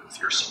only do it with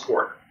your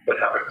support, but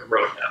have a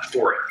roadmap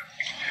for it.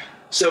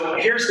 So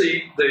here's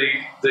the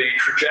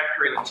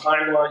trajectory and the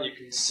timeline. You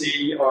can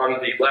see on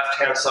the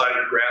left-hand side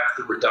of the graph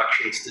the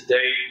reductions to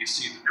date. You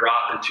see the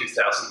drop in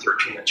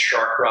 2013, that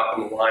sharp drop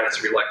in the line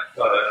as we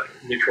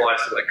neutralize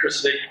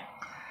electricity.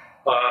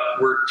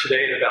 We're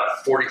today at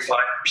about 45%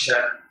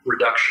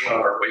 reduction on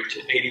our way to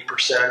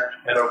 80%,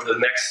 and over the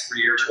next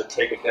 3 years we'll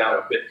take it down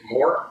a bit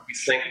more. We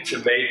think to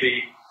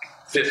maybe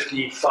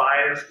 55%,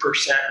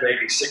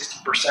 maybe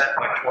 60%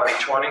 by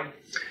 2020, and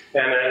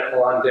then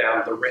on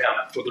down the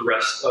ramp for the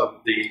rest of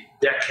the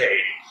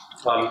decade,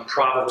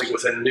 probably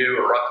with a new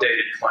or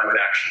updated climate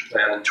action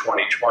plan in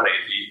 2020.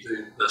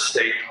 The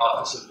State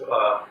Office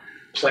of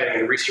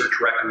Planning and Research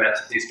recommends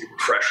that these be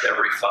refreshed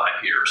every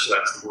 5 years, so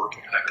that's the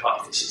working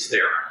hypothesis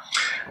there.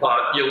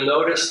 You'll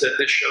notice that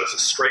this shows a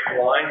straight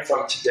line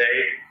from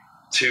today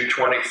to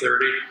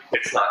 2030.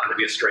 It's not going to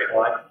be a straight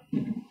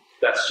line.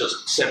 That's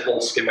just simple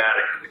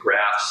schematic of the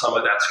graph. Some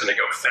of that's going to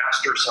go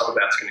faster, some of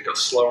that's going to go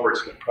slower.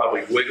 It's going to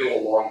probably wiggle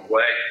along the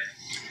way.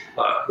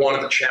 One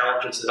of the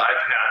challenges that I've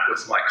had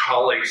with my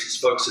colleagues is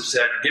folks have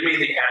said, give me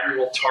the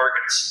annual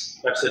targets.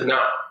 And I've said,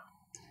 no,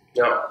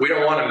 we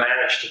don't want to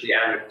manage to the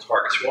annual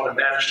targets. We want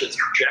to manage to the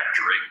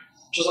trajectory.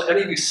 Just like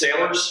any of you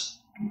sailors,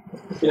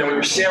 You know, when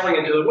you're sailing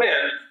into the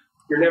wind,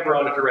 you're never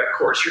on a direct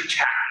course. You're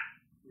tacking.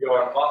 You're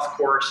on off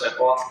course and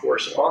off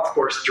course and off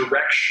course,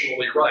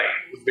 directionally right,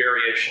 with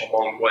variation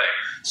along the way.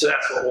 So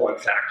that's what will in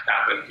fact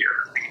happen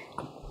here.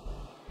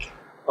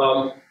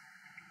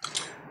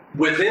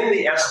 Within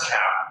the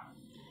SCAP,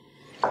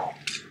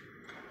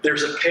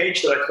 there's a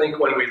page that I think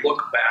when we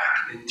look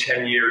back in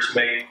 10 years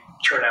may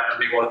turn out to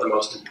be one of the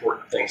most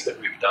important things that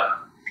we've done.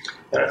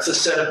 And it's a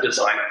set of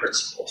design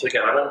principles.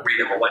 Again, I won't read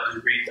them, I'll let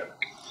you read them.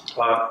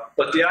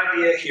 But the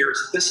idea here is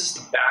that this is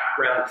the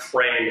background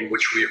frame in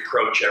which we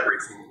approach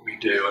everything that we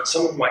do. And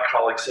some of my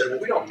colleagues said, well,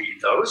 we don't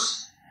need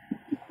those.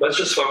 Let's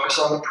just focus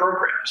on the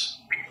programs.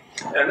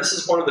 And this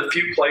is one of the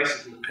few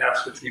places in the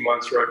past 15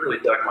 months where I really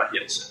dug my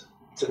heels in.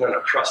 I said,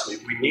 no, trust me,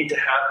 we need to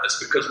have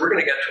this because we're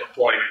going to get to a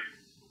point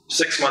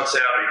 6 months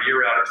out, a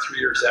year out, or 3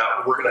 years out,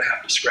 where we're going to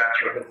have to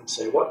scratch our heads and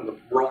say, what in the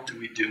world do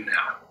we do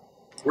now?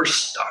 We're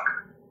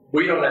stuck.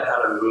 We don't know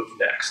how to move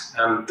next.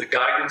 And the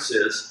guidance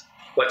is,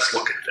 let's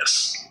look at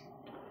this.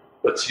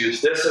 Let's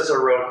use this as a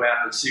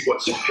roadmap and see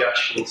what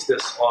suggestions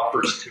this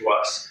offers to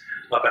us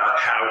about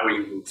how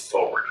we move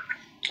forward.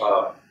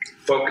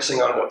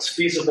 Focusing on what's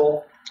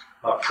feasible,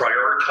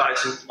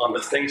 prioritizing on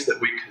the things that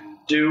we can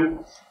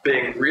do,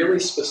 being really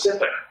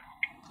specific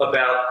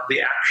about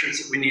the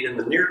actions that we need in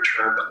the near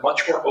term, but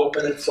much more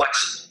open and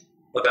flexible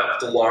about what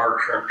the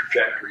longer-term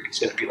trajectory is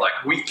going to be like.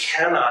 We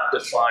cannot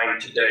define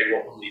today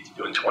what we'll need to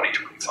do in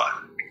 2025,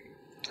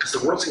 because the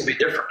world's going to be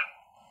different.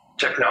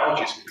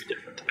 Technology is going to be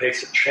different. The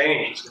pace of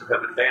change is going to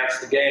have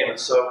advanced the game. And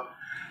so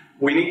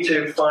we need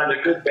to find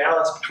a good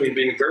balance between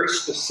being very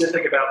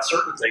specific about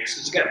certain things,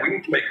 because again, we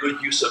need to make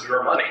good use of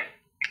your money.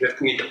 We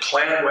need to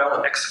plan well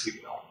and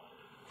execute well.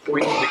 But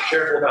we need to be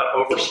careful about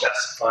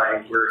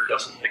over-specifying where it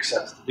doesn't make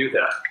sense to do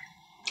that.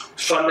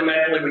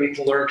 Fundamentally, we need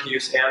to learn to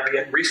use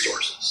ambient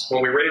resources.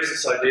 When we raised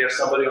this idea,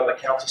 somebody on the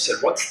council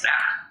said, what's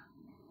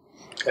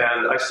that?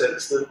 And I said,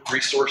 it's the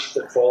resources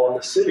that fall on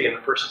the city. And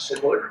the person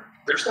said, well,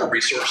 there's no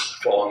resources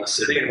that fall on the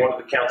city. And one of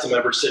the council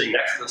members sitting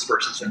next to this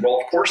person said,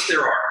 well, of course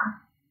there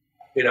are.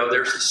 You know,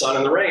 there's the sun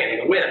and the rain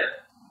and the wind,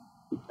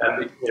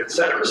 and et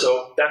cetera.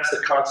 So that's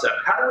the concept.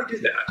 How do we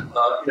do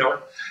that? You know,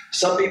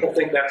 some people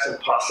think that's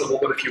impossible,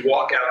 but if you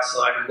walk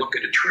outside and look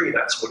at a tree,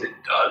 that's what it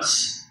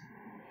does.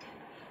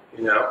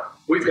 You know,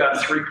 we've got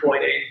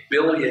 3.8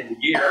 billion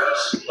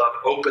years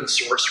of open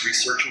source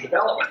research and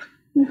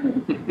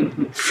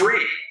development.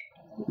 Free,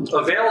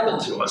 available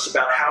to us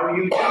about how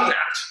you do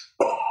that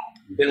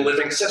in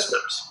living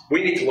systems.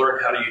 We need to learn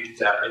how you do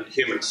that in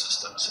human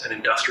systems and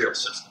industrial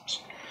systems.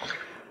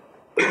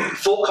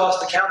 Full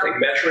cost accounting,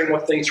 measuring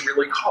what things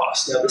really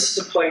cost. Now, this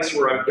is a place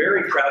where I'm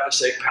very proud to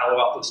say Palo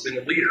Alto has been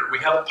the leader. We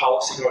have a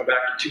policy going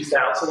back to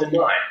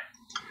 2009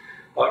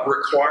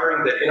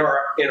 requiring that in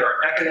our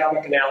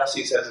economic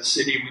analyses as a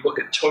city, we look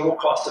at total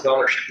cost of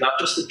ownership, not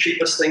just the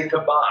cheapest thing to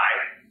buy,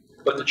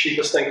 but the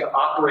cheapest thing to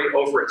operate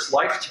over its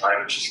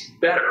lifetime, which is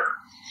better.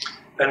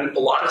 And a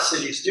lot of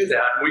cities do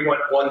that. We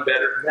went one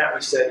better than that.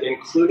 We said,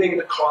 including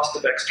the cost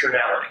of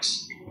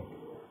externalities.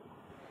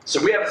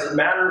 So we have, as a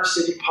matter of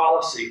city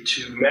policy,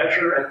 to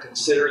measure and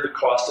consider the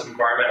cost of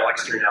environmental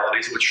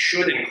externalities, which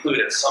should include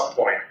at some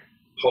point,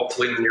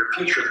 hopefully in the near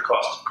future, the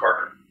cost of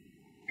carbon.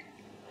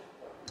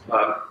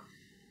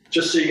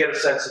 Just so you get a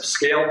sense of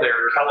scale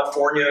there,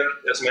 California,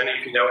 as many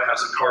of you know,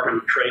 has a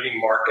carbon trading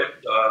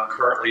market,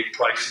 currently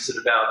prices at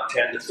about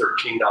 $10 to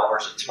 $13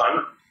 a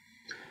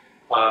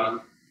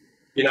ton.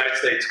 The United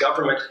States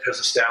government has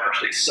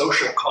established a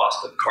social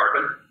cost of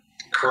carbon,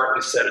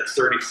 currently set at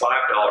 $35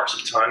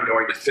 a ton,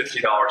 going to $50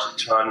 a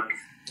ton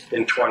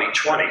in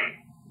 2020,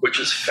 which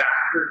is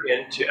factored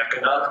into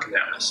economic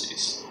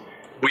analyses.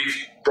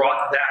 We've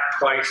brought that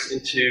price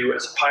into,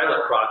 as a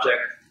pilot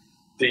project,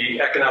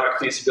 the economic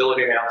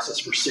feasibility analysis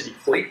for city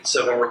fleet.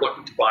 So when we're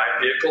looking to buy a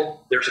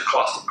vehicle, there's a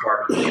cost of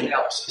carbon in the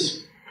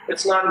analysis.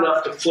 It's not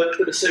enough to flip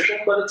the decision,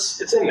 but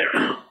it's in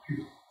there.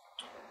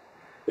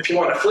 If you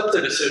want to flip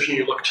the decision,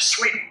 you look to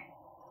Sweden,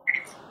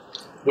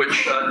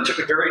 which took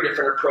a very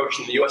different approach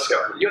than the US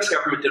government. The US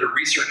government did a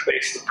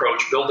research-based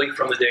approach, building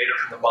from the data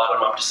from the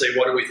bottom up to say,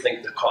 what do we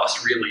think the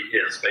cost really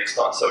is based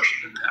on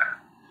social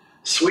impact?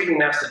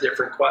 Sweden asked a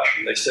different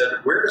question. They said,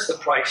 where does the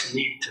price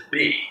need to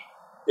be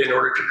in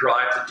order to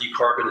drive the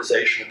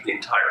decarbonization of the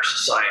entire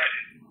society?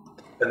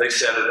 And they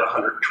set it at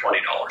 $120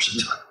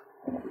 a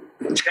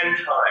ton. 10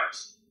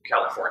 times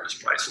California's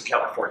price, and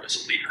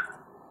California's a leader.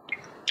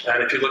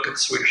 And if you look at the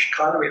Swedish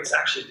economy, it's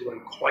actually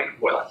doing quite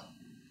well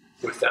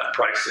with that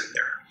price in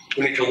there.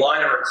 We need to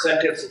align our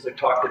incentives, as I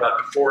talked about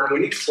before, and we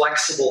need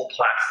flexible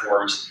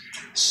platforms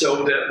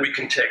so that we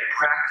can take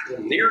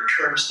practical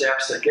near-term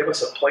steps that give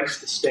us a place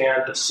to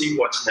stand to see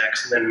what's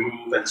next and then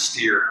move and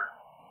steer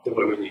the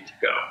way we need to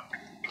go.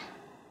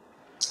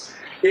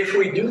 If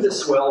we do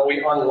this well, we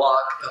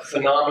unlock a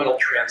phenomenal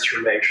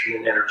transformation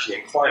in energy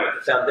and climate.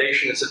 The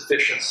foundation is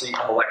efficiency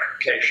and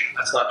electrification.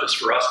 That's not just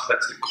for us, but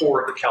that's the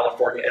core of the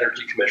California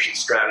Energy Commission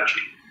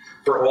strategy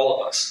for all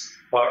of us.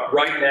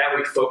 Right now,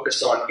 we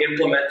focus on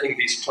implementing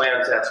these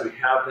plans as we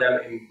have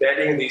them,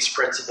 embedding these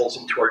principles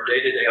into our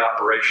day-to-day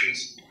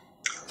operations,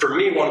 For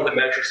me, one of the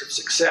measures of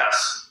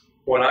success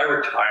when I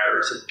retire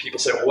is that people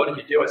say, well, what did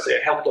you do? I say,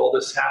 I helped all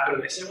this happen.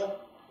 And they say, well,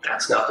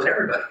 that's nothing.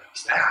 Everybody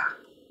knows that.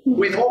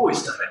 We've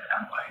always done it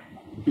that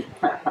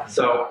way.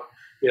 So,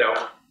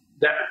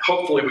 that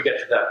hopefully we get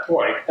to that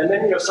point. And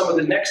then, some of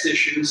the next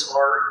issues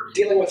are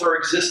dealing with our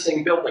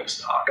existing building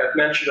stock. I've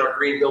mentioned our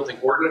green building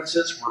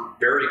ordinances. We're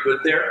very good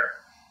there.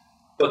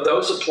 But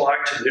those apply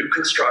to new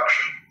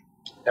construction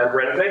and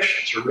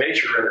renovations, or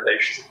major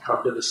renovations that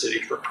come to the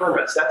city for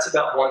permits. That's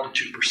about 1%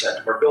 to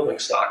 2% of our building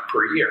stock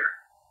per year.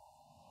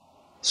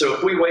 So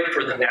if we wait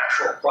for the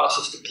natural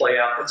process to play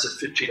out, that's a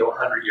 50 to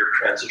 100-year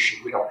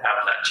transition. We don't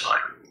have that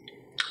time.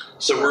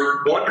 So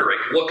we're wondering,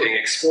 looking,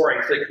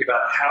 exploring, thinking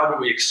about how do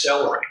we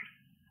accelerate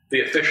the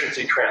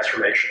efficiency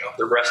transformation of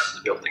the rest of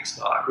the building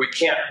stock. We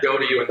can't go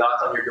to you and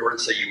knock on your door and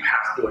say you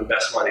have to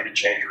invest money to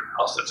change your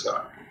house. That's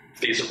not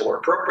feasible or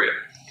appropriate.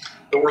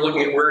 But we're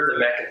looking at where are the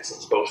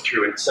mechanisms, both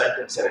through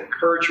incentives and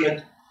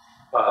encouragement,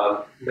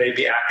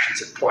 maybe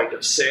actions at point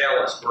of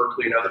sale, as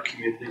Berkeley and other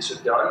communities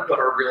have done, but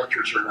our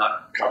realtors are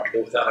not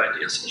comfortable with that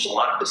idea. So there's a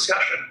lot of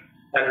discussion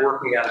and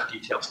working out of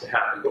details to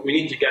happen. But we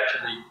need to get to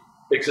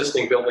the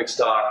existing building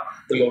stock,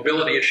 the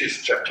mobility issues,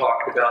 which I've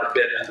talked about a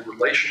bit, and the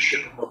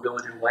relationship of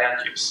mobility and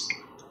land use.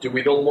 Do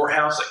we build more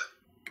housing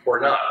or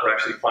not? We're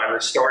actually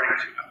finally starting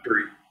to,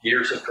 after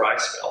years of dry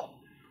spell.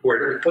 Where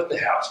do we put the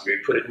house? Do we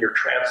put it near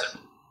transit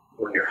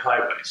or near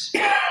highways?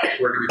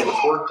 Where do we do with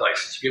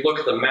workplaces? If you look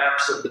at the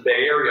maps of the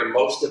Bay Area,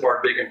 most of our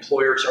big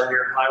employers are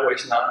near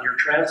highways, not near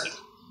transit.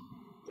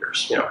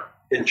 There's,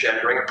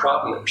 engendering a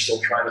problem that we're still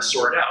trying to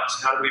sort out.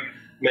 So how do we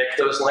make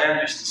those land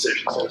use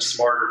decisions in a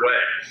smarter way?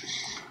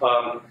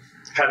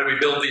 How do we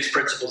build these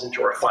principles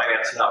into our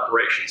finance and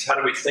operations? How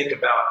do we think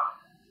about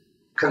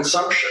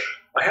consumption?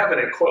 I have it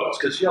in quotes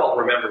because you all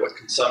remember what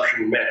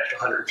consumption meant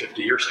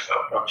 150 years ago,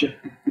 don't you?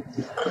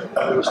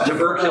 It was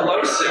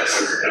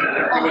tuberculosis.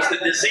 It was the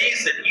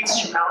disease that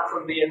eats you out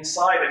from the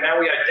inside, and now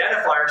we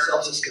identify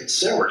ourselves as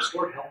consumers.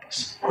 Lord help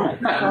us.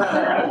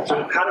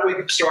 So how do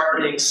we start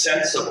being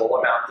sensible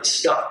about the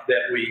stuff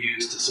that we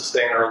use to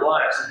sustain our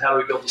lives? And how do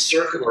we build a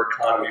circular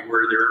economy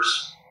where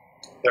there's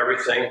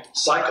everything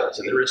cycles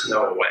and there is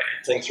no way?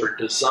 Things are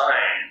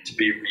designed to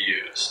be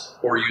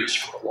reused or used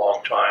for a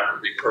long time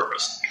or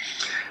repurposed.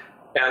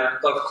 And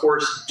of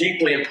course,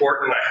 deeply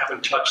important, I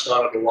haven't touched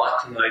on it a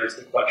lot tonight, is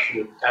the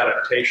question of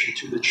adaptation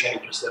to the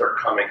changes that are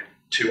coming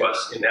to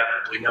us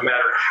inevitably, no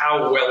matter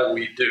how well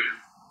we do.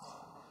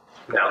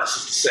 Now, this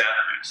is the sad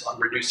news on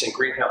reducing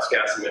greenhouse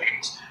gas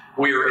emissions.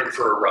 We are in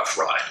for a rough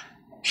ride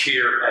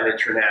here and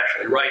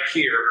internationally. Right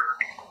here,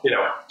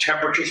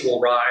 temperatures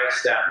will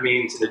rise. That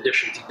means, in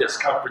addition to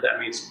discomfort, that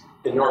means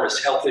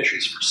enormous health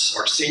issues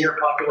for our senior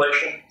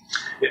population.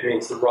 It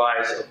means the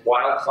rise of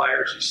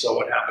wildfires. You saw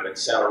what happened in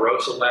Santa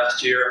Rosa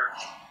last year.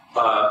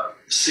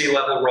 Sea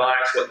level rise,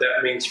 what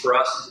that means for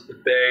us is that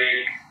the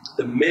Bay,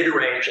 the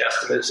mid-range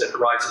estimate is that it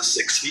rises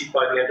 6 feet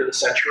by the end of the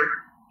century.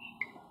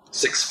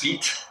 6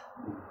 feet.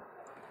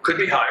 Could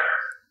be higher,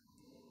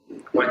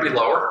 might be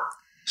lower.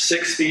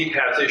 6 feet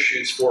has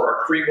issues for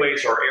our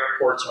freeways, our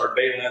airports, our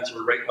baylands,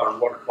 our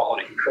water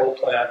quality control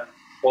plant,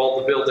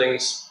 all the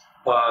buildings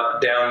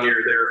down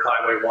near their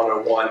Highway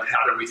 101.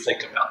 How do we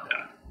think about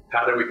that?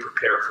 How do we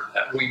prepare for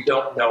that? We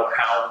don't know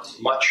how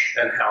much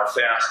and how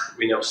fast.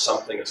 We know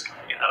something is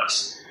coming at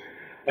us.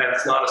 And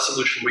it's not a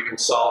solution we can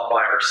solve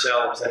by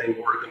ourselves any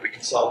more than we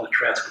can solve the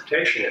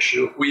transportation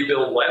issue. If we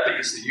build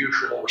levees, the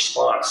usual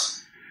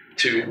response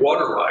to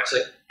water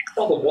rising,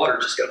 well, the water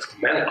just goes to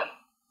Menlo.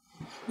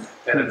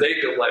 And if they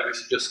build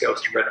levees, it just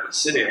goes to Redwood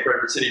City. If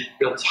Redwood City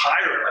builds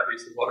higher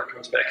levees, the water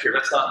comes back here.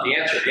 That's not the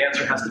answer. The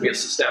answer has to be a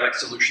systemic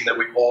solution that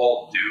we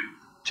all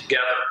do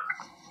together.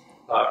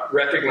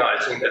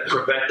 Recognizing that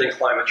preventing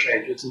climate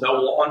change is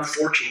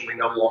unfortunately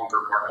no longer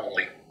our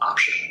only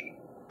option.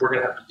 We're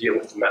going to have to deal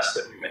with the mess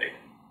that we made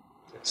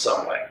in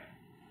some way.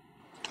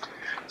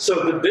 So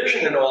the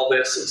vision in all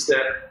this is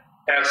that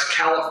as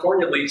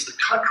California leads the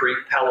country,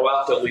 Palo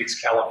Alto leads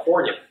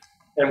California.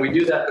 And we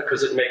do that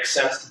because it makes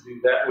sense to do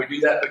that. We do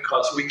that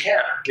because we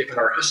can, given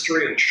our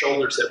history and the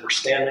shoulders that we're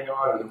standing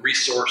on and the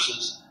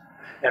resources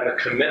and the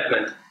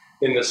commitment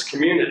in this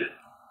community.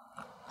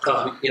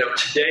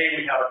 Today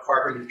we have a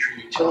carbon neutral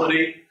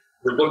utility.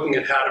 We're looking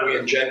at how do we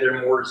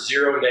engender more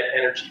zero net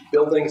energy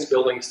buildings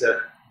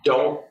that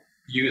don't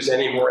use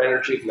any more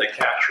energy than they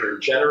capture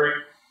and generate.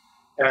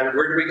 And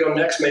where do we go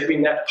next? Maybe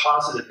net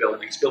positive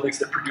buildings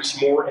that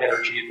produce more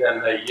energy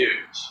than they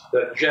use,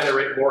 that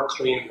generate more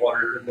clean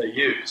water than they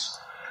use.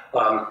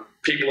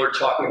 People are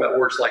talking about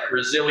words like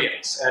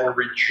resilience and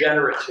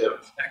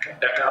regenerative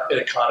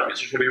economies.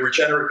 There's going to be a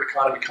regenerative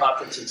economy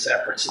conference in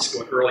San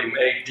Francisco in early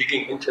May,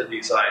 digging into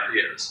these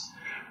ideas.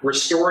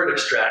 Restorative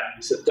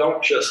strategies that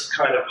don't just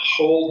kind of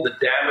hold the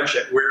damage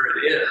at where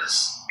it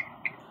is.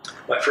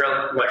 My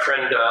friends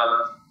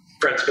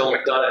Bill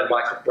McDonough and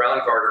Michael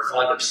Braungart are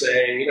fond of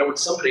saying, when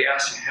somebody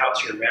asks you,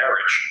 how's your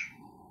marriage?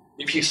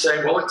 If you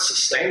say, well, it's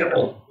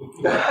sustainable,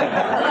 I'm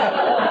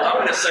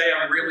going to say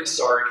I'm really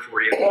sorry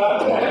for you.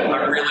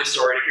 I'm really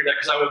sorry to hear that,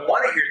 because I would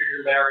want to hear that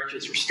your marriage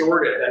is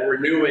restorative and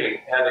renewing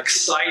and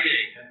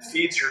exciting and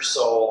feeds your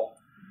soul.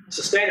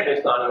 Sustainable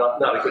is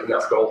not a good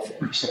enough goal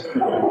for us.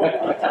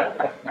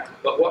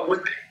 But what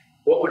would be?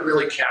 What would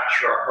really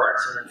capture our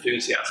hearts and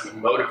enthusiasm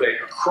and motivate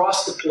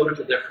across the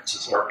political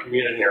differences in our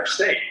community and our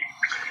state?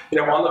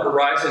 On the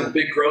horizon,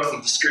 big growth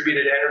in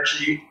distributed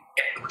energy,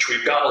 which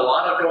we've got a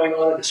lot of going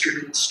on in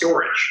distributed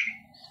storage,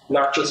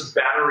 not just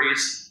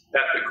batteries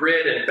at the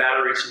grid and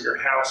batteries in your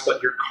house,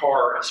 but your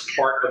car as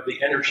part of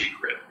the energy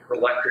grid, your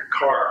electric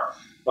car.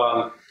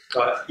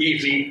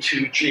 EV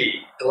to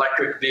G,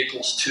 electric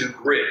vehicles to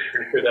grid.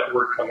 You're going to hear that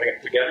word coming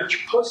up together,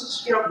 which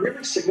poses,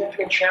 really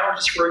significant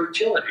challenges for our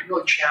utility. It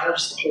really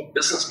challenges the whole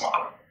business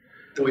model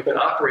that we've been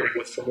operating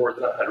with for more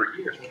than 100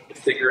 years. We have to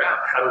figure out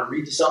how to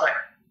redesign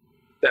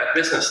that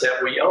business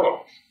that we own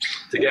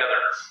together.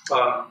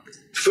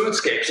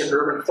 Foodscapes in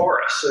urban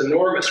forests,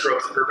 enormous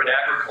growth in urban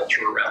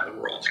agriculture around the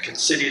world. Can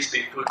cities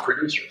be food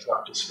producers,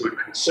 not just food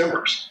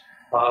consumers?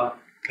 How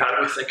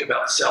do we think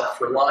about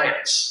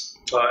self-reliance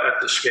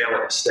at the scale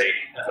of a state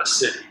and a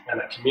city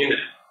and a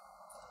community?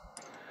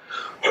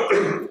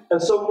 And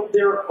so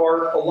there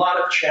are a lot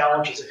of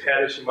challenges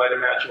ahead, as you might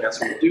imagine, as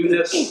we do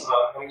this.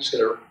 I'm just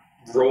going to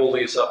roll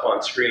these up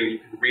on screen. You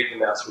can read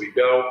them as we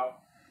go.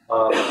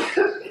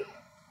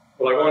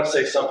 But I want to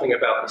say something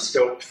about the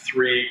Scope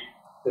 3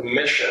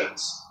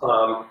 emissions.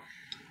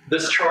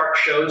 This chart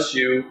shows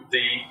you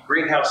the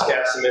greenhouse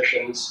gas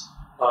emissions,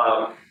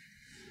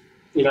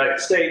 United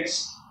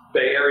States,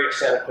 Bay Area,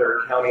 Santa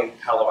Clara County, and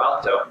Palo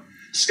Alto.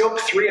 Scope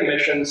 3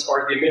 emissions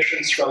are the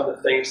emissions from the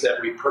things that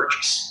we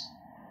purchase.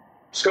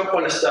 Scope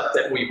 1 is stuff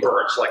that we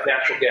burn, so like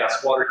natural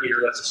gas, water heater,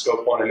 that's a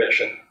Scope 1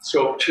 emission.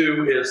 Scope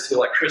 2 is the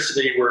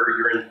electricity where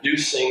you're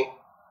inducing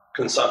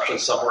consumption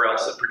somewhere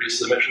else that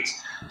produces emissions.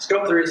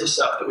 Scope 3 is the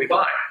stuff that we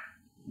buy.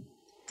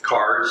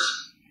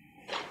 Cars,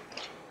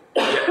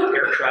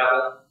 air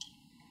travel,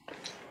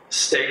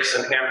 steaks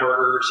and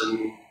hamburgers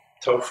and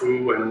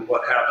tofu and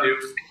what have you,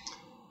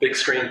 big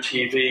screen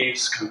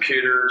TVs,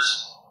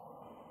 computers.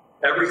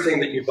 Everything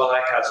that you buy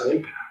has an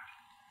impact.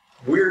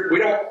 We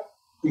don't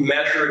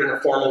measure it in a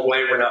formal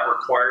way. We're not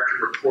required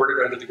to report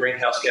it under the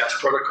greenhouse gas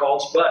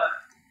protocols, but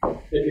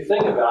if you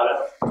think about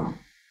it,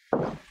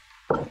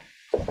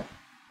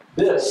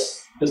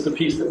 this is the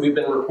piece that we've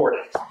been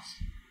reporting.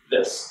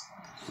 This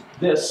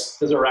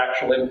is our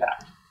actual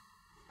impact.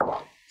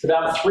 It's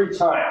about 3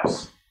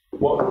 times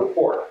what we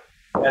report,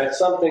 and it's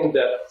something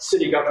that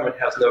city government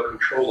has no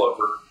control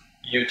over.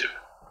 You do.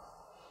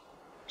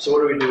 So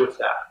what do we do with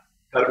that?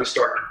 How do we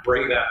start to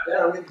bring that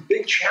down? The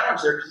big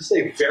challenge there, because it's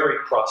a very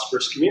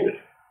prosperous community.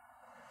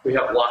 We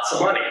have lots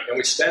of money, and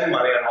we spend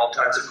money on all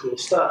kinds of cool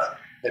stuff.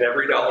 And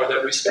every dollar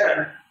that we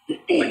spend,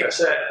 like I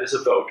said, is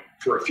a vote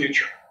for a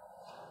future.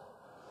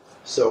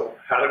 So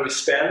how do we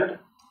spend?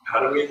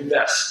 How do we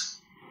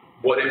invest?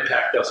 What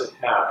impact does it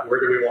have? Where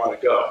do we want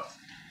to go?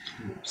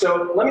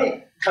 So let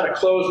me kind of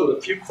close with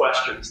a few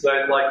questions that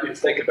I'd like you to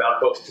think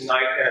about both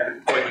tonight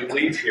and when you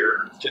leave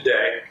here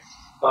today.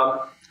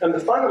 And the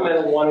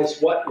fundamental one is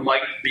what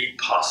might be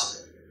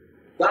possible.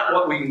 Not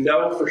what we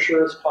know for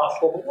sure is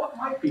possible, but what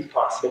might be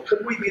possible.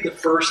 Could we be the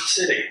first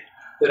city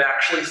that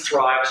actually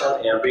thrives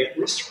on ambient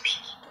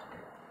resources?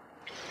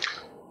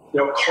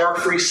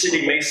 Car-free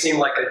city may seem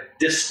like a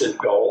distant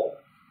goal,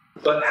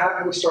 but how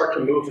can we start to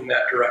move in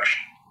that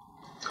direction?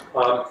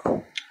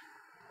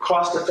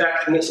 Cost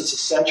effectiveness is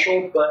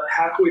essential, but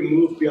how can we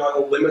move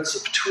beyond the limits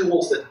of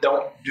tools that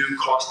don't do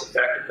cost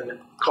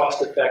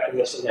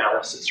effectiveness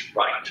analysis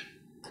right?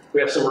 We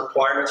have some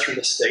requirements from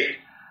the state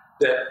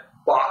that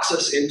box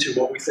us into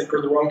what we think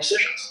are the wrong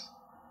decisions.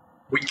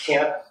 We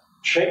can't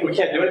do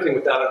anything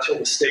with that until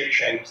the state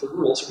changes the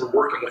rules, and we're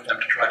working with them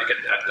to try to get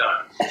that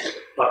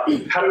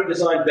done. How do we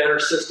design better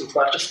systems,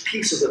 not just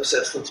pieces of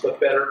systems, but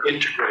better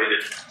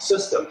integrated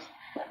systems?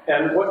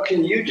 And what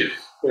can you do,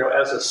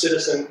 as a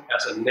citizen,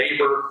 as a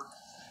neighbor,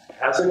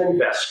 as an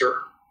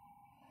investor,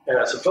 and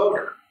as a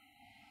voter?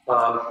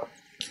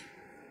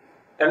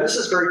 And this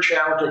is very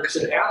challenging because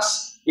it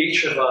asks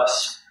each of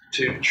us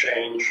to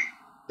change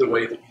the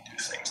way that we do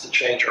things, to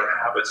change our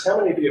habits. How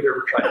many of you have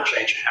ever tried to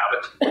change a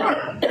habit?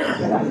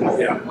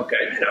 Yeah,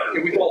 okay,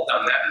 we've all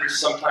done that. We're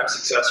sometimes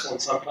successful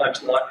and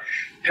sometimes not.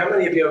 How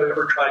many of you have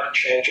ever tried to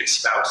change a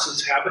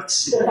spouse's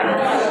habits?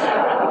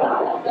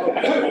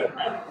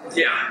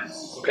 Yeah,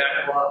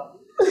 okay.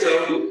 So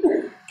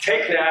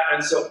take that,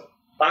 and so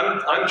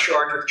I'm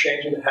charged with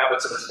changing the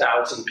habits of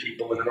 1,000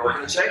 people in an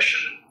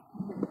organization.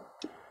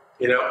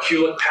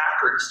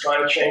 Hewlett-Packard is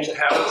trying to change the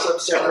habits of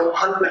several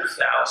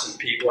 100,000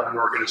 people in an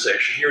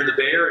organization. Here in the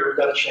Bay Area, we've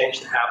got to change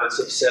the habits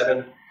of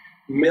 7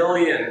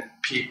 million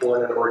people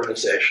in an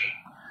organization.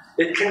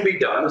 It can be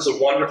done. There's a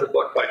wonderful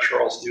book by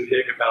Charles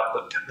Duhigg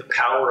about the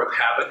power of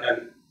habit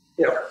and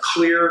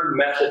clear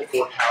method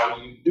for how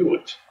you do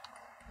it.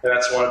 And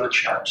that's one of the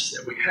challenges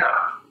that we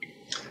have.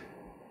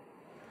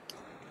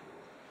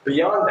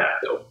 Beyond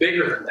that, though,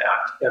 bigger than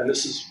that, and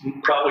this is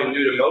probably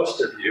new to most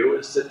of you,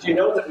 is that you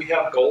know that we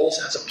have goals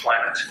as a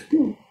planet?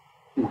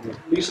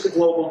 These are the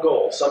global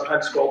goals,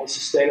 sometimes called the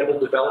Sustainable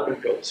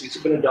Development Goals. These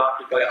have been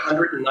adopted by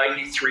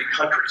 193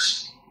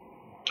 countries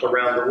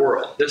around the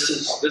world. This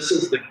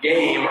is the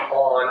game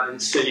on in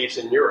cities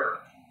in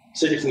Europe.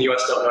 Cities in the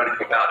US don't know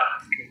anything about it.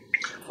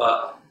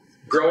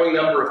 Growing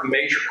number of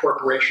major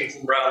corporations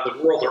around the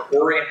world are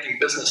orienting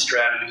business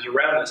strategies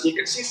around this. You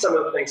can see some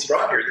of the things that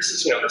are on here. This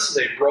is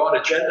a broad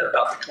agenda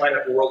about the kind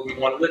of world we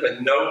want to live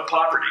in. No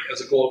poverty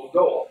as a global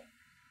goal.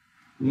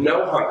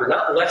 No hunger,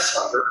 not less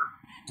hunger,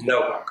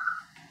 no hunger.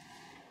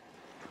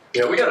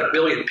 We got 1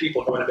 billion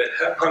people going to bed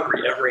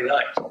hungry every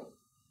night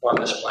on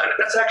this planet.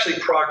 That's actually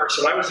progress.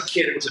 When I was a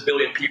kid, it was 1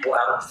 billion people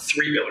out of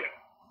 3 billion.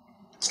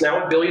 It's now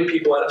 1 billion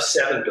people out of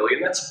 7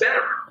 billion. That's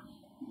better,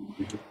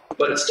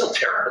 but it's still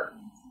terrible.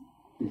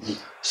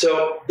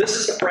 So this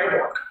is the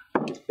framework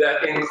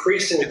that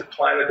increasingly the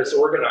planet is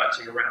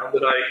organizing around,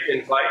 that I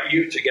invite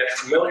you to get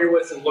familiar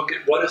with and look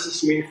at what does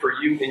this mean for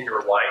you in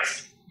your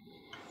life,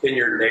 in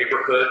your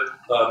neighborhood.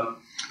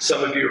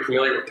 Some of you are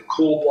familiar with the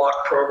Cool Block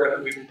program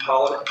that we've been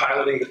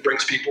piloting that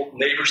brings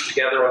neighbors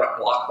together on a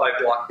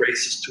block-by-block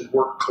basis to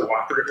work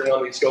cooperatively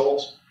on these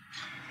goals.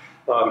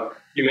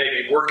 You may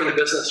be working a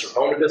business or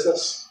own a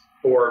business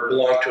or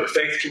belong to a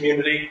faith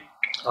community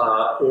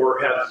or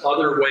have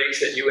other ways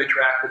that you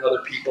interact with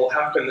other people.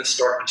 How can this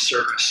start to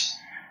surface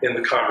in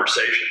the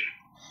conversation?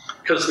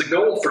 Because the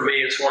goal for me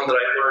is one that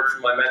I learned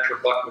from my mentor,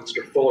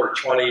 Buckminster Fuller,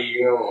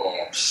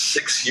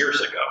 26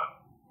 years ago.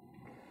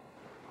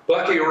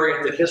 Bucky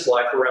oriented his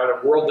life around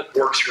a world that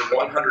works for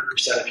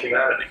 100% of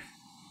humanity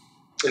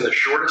in the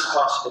shortest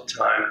possible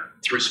time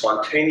through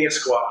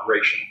spontaneous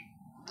cooperation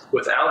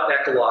without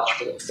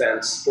ecological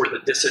offense or the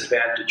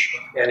disadvantage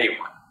of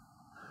anyone.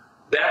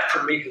 That,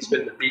 for me, has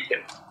been the beacon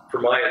for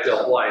my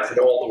adult life and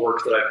all the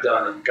work that I've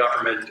done in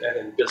government and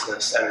in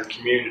business and in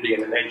community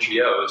and in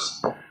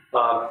NGOs.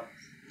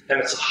 And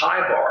it's a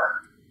high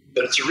bar,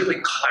 but it's a really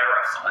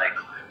clarifying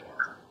high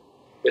bar.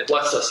 It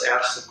lets us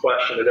ask the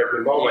question at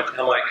every moment,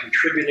 am I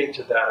contributing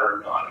to that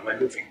or not? Am I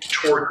moving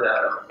toward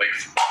that or away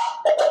from it?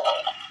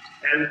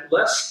 And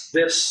lest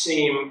this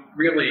seem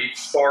really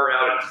far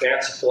out and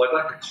fanciful, I'd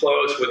like to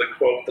close with a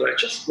quote that I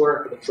just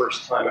learned for the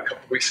first time a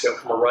couple weeks ago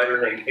from a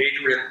writer named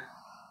Adrienne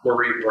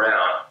Marie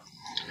Brown,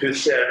 who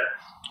said,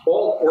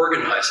 all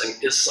organizing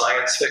is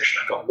science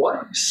fiction. I go, what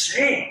are you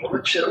saying?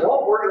 Well,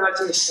 all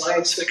organizing is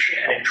science fiction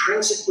and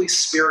intrinsically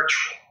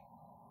spiritual,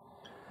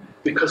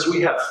 because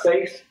we have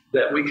faith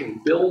that we can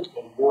build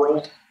a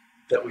world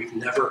that we've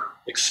never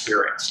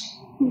experienced.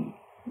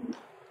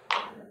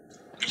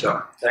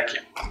 So, thank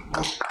you.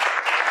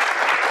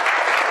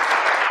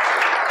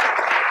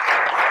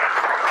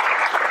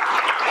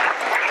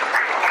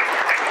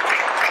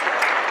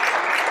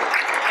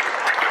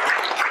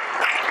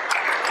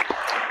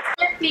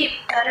 Be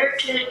better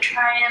to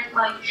try and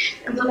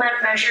implement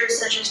measures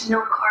such as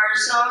no car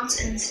zones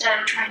instead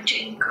of trying to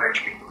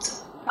encourage people to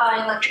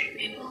buy electric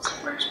vehicles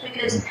first,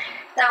 because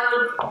that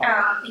would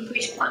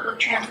increase public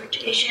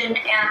transportation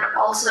and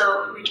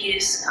also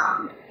reduce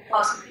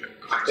fossil fuel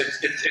cars.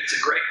 It's a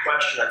great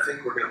question. I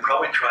think we're going to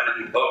probably try to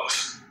do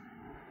both.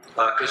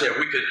 Because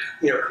we could,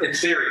 in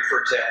theory, for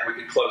example, we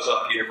could close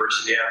off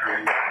University Avenue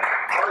and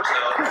car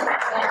zone.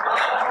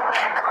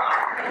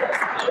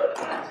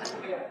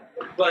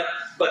 But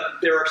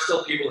there are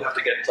still people who have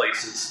to get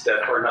places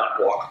that are not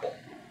walkable.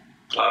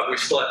 We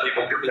still have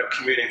people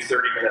commuting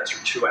 30 minutes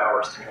or 2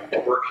 hours to come to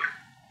work here.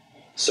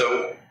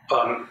 So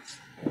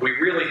we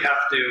really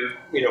have to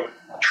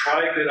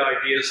try good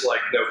ideas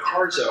like no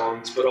car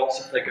zones, but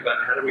also think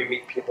about how do we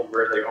meet people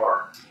where they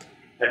are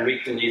and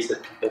meet the needs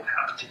that people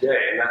have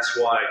today. And that's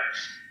why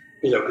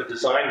the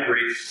design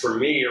brief for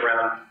me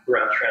around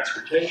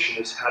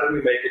transportation is how do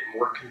we make it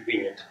more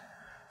convenient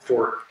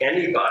for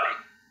anybody,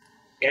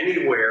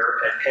 anywhere,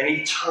 at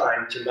any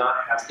time to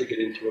not have to get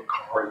into a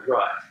car and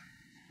drive.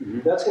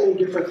 That's going to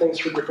be different things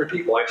for different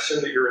people. I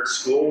assume that you're in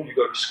school, you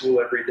go to school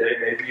every day,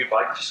 maybe you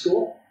bike to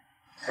school,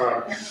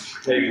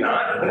 maybe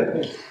not.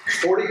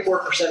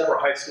 44% of our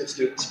high school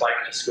students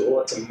bike to school.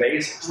 That's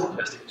amazing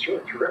statistic. It's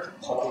really terrific.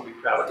 Something to be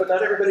proud of. But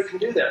not everybody can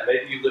do that.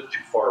 Maybe you live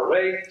too far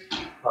away.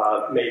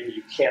 Maybe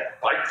you can't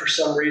bike for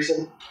some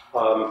reason.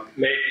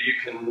 Maybe you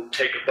can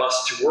take a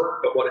bus to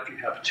work, but what if you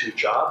have 2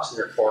 jobs and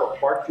they're far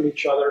apart from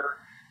each other?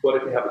 What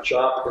if you have a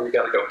job but then you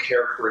got to go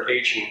care for an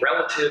aging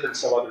relative in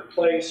some other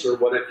place? Or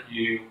what if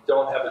you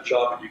don't have a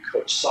job but you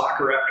coach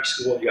soccer after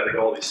school and you got to go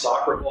all these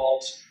soccer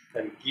balls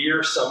and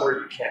gear somewhere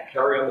you can't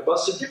carry on the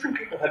bus? So different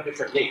people have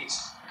different needs.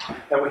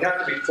 And we have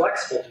to be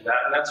flexible to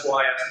that, and that's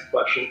why I asked the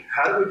question,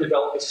 how do we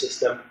develop a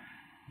system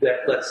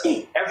that lets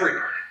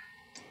everybody,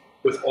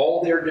 with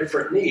all their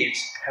different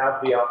needs, have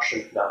the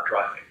option of not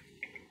driving?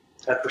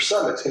 And for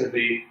some, it's going to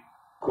be,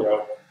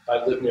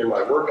 I live near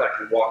my work, I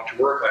can walk to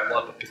work, I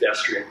love a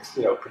pedestrian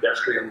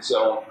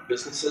zone for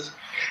businesses.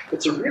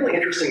 It's a really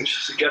interesting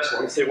suggestion.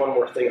 Let me say one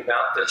more thing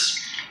about this.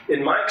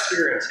 In my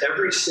experience,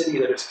 every city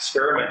that has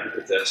experimented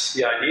with this,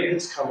 the idea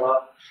has come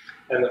up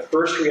And the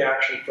first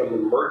reaction from the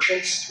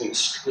merchants, from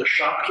the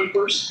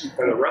shopkeepers,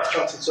 and the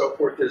restaurants and so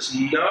forth is,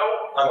 no,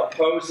 I'm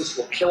opposed, this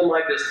will kill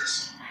my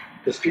business,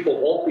 because people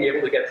won't be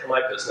able to get to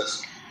my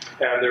business.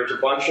 And there's a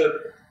bunch of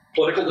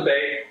political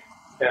debate,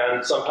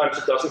 and sometimes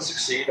it doesn't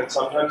succeed, and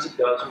sometimes it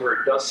does. And where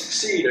it does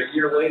succeed, a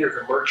year later,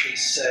 the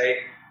merchants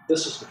say,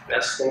 this was the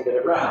best thing that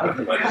ever happened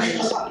to my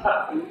business.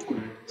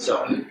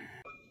 So,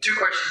 2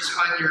 questions.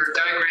 On your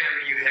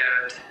diagram, you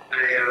had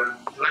an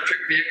electric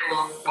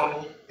vehicle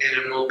bubble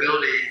and a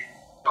mobility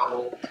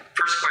bubble.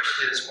 First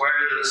question is, why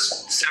are those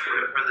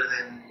separate rather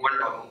than one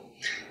bubble?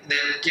 And then,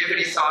 do you have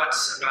any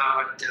thoughts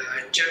about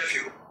jet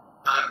fuel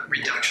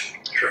reduction?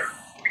 Sure.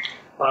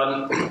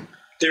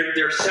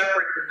 They're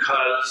separate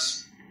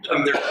because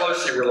they're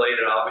closely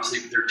related, obviously,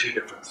 but they're 2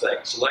 different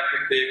things.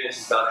 Electric vehicles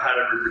is about how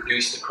to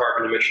reduce the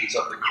carbon emissions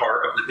of the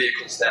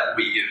vehicles that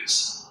we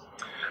use.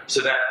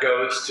 So that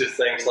goes to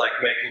things like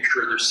making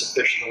sure there's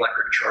sufficient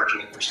electric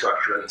charging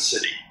infrastructure in the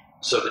city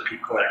so that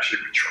people can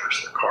actually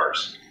recharge their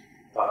cars.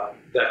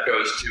 That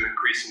goes to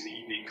increasing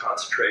the EV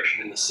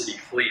concentration in the city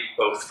fleet,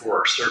 both for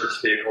our service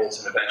vehicles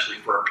and eventually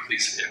for our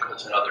police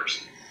vehicles and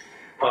others.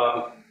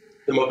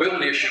 The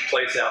mobility issue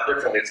plays out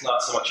differently. It's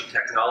not so much a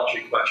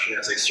technology question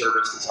as a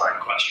service design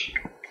question.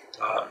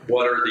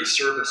 What are the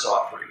service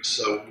offerings?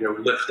 So,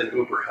 Lyft and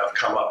Uber have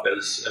come up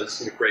as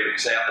great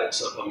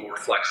examples of a more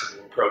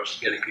flexible approach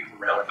to getting people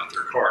around with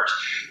their cars.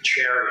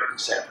 Chariot in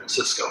San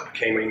Francisco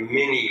became a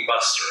mini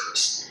bus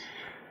service.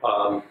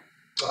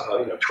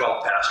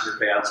 12-passenger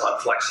vans on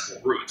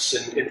flexible routes.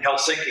 In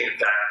Helsinki, in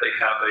fact, they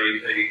have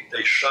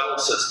a shuttle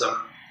system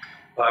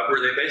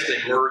where they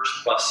basically merge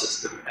the bus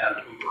system and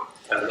Uber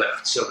and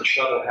Lyft. So the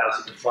shuttle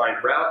has a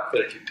defined route,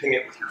 but if you ping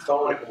it with your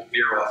phone, it will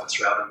veer off its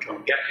route and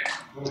come get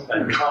you.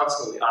 And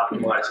constantly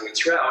optimizing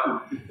its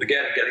route,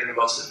 again, getting the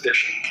most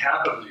efficient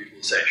capital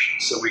utilization,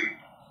 so we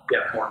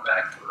get more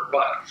bang for our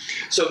buck.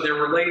 So they're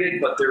related,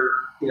 but they're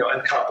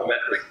and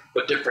complementary,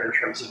 but different in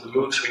terms of the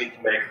moves we need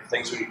to make, the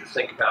things we need to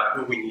think about,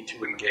 who we need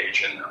to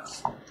engage in them.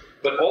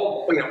 But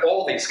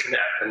all these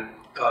connect, and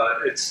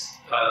it's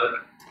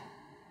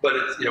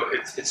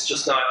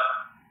just not.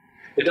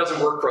 It doesn't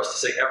work for us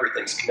to say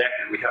everything's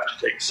connected. We have to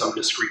take some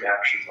discrete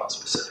actions on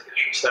specific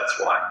issues. That's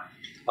why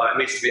it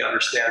needs to be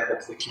understandable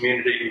to the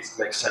community. It needs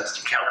to make sense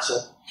to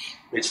council.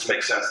 It needs to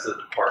make sense to the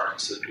department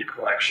so that people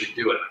can actually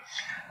do it.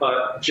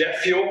 Jet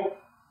fuel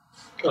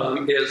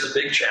is a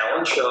big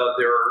challenge.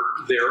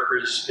 There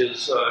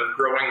is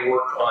growing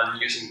work on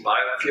using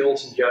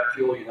biofuels and jet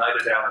fuel.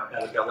 United out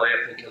of LA,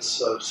 I think,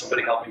 has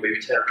somebody helped me,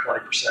 maybe 10 or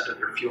 20% of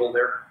their fuel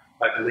there,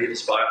 I believe,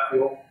 is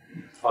biofuel.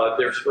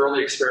 There's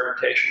early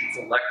experimentation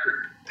with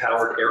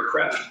electric-powered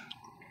aircraft.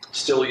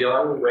 Still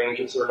young,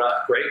 ranges are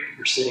not great, but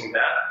you're seeing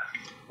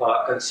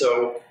that. And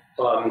so,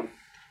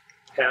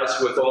 as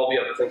with all the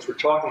other things we're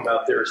talking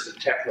about, there's the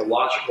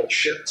technological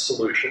shift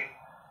solution.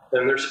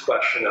 Then there's a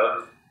question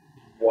of,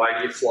 why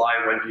do you fly?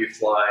 When do you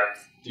fly?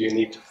 Do you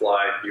need to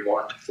fly? Do you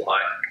want to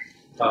fly?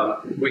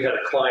 We had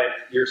a client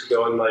years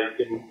ago in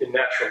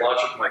Natural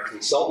Logic, my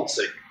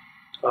consultancy.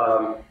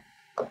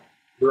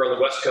 We were on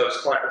the West Coast,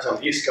 client was on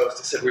the East Coast.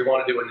 They said, we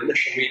want to do an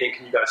initial meeting.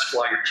 Can you guys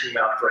fly your team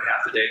out for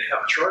half a day to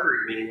have a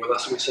chartering meeting with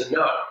us? And we said,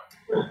 no.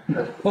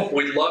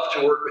 We'd love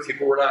to work with you,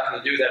 but we're not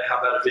going to do that. How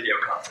about a video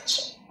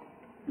conference?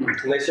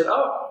 And they said,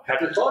 oh,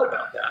 hadn't thought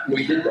about that. And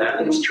we did that,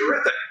 and it was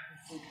terrific.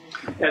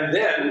 And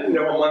then,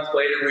 a month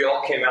later, we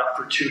all came out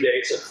for 2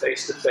 days of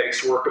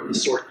face-to-face work of the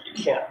sort that you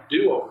can't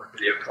do over a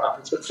video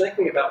conference, but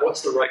thinking about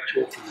what's the right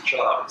tool for the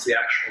job, it's the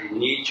actual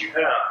needs you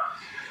have,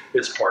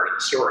 is part of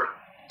the story.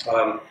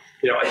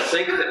 I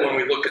think that when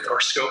we look at our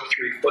Scope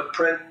 3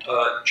 footprint,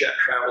 jet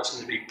travel is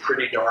going to be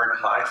pretty darn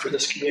high for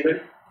this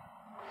community,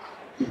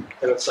 and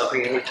it's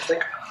something we need to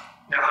think about.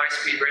 Now,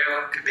 high-speed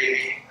rail could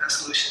be a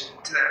solution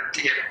to that.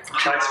 To get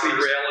high-speed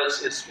rail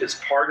is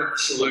part of the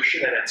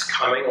solution, and it's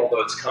coming,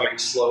 although it's coming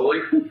slowly.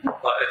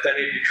 If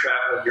any of you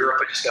travel in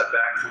Europe, I just got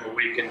back from a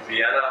week in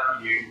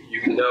Vienna,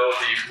 you know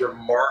the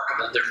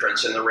remarkable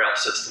difference in the rail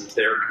systems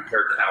there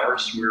compared to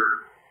ours.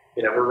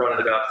 We're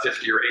running about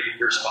 50 or 80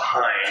 years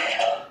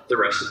behind the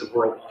rest of the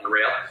world on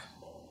rail.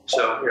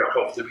 So,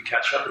 hopefully we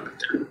catch up a bit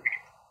there.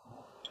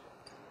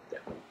 Yeah.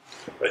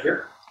 Right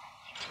here.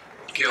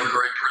 Gil,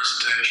 great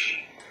presentation.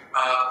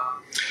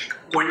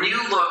 When you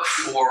look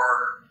for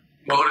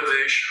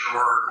motivation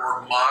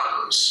or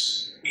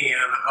mottos in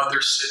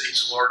other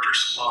cities, large or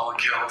small, in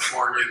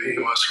California, the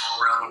U.S.,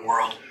 or around the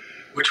world,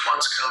 which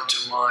ones come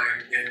to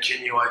mind, and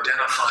can you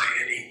identify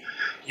any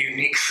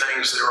unique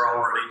things they're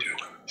already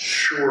doing?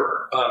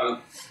 Sure.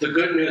 The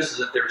good news is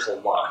that there's a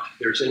lot.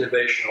 There's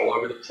innovation all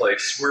over the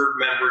place. We're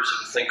members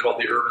of a thing called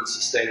the Urban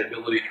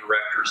Sustainability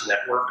Directors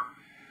Network.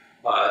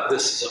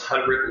 This is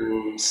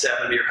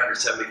 170 or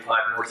 175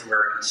 North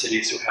American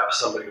cities who have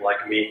somebody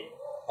like me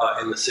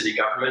in the city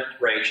government.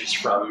 Ranges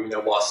from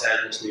Los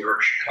Angeles, New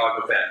York,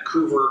 Chicago,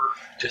 Vancouver,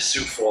 to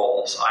Sioux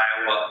Falls,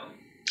 Iowa,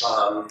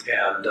 and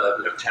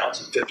towns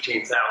of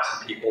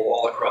 15,000 people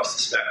all across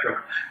the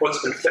spectrum.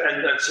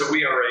 And so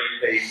we are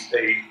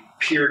a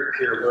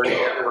peer-to-peer learning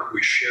network.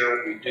 We share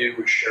what we do,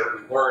 we share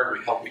what we learn,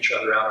 we help each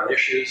other out on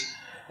issues.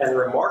 And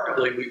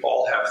remarkably, we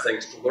all have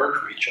things to learn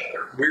from each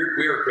other.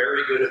 We are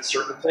very good at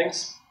certain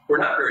things. We're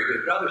not very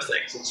good at other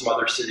things, and some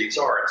other cities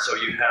are. And so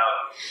you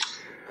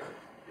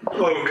have,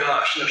 oh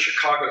gosh,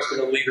 Chicago's been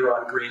a leader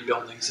on green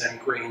buildings and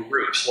green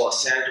roofs.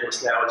 Los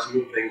Angeles now is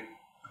moving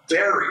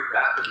very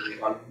rapidly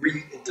on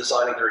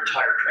redesigning their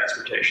entire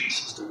transportation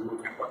system,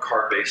 moving from a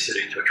car-based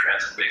city to a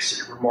transit-based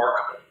city.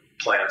 Remarkable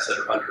plans that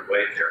are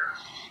underway there.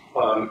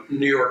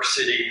 New York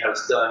City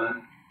has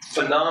done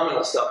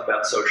phenomenal stuff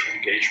about social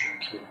engagement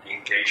and community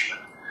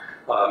engagement.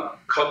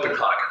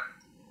 Copenhagen,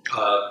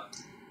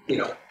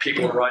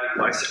 people are riding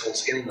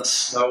bicycles in the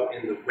snow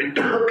in the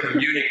winter,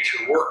 commuting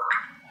to work.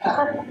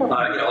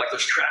 Like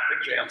there's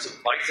traffic jams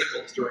of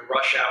bicycles during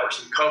rush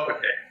hours in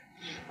Copenhagen.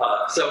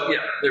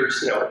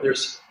 There's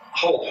a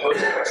whole host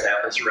of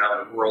examples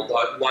around the world.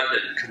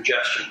 London,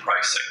 congestion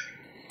pricing.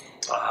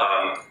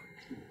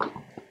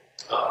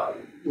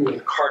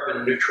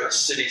 Carbon neutral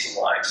cities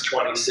alliance,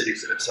 20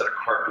 cities that have set a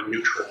carbon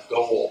neutral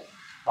goal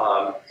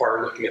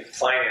are looking at the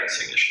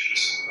financing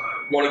issues.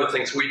 One of the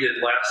things we did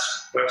the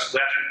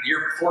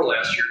year before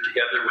last year,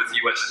 together with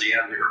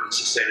USDM, the Urban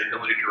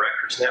Sustainability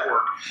Directors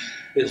Network,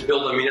 is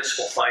build a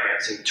municipal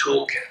financing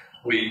toolkit.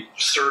 We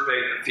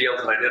surveyed the field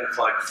and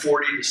identified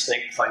 40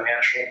 distinct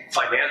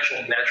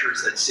financial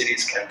measures that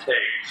cities can take,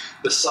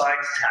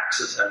 besides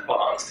taxes and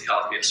bonds, the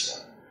obvious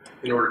one,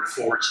 in order to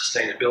forward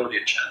sustainability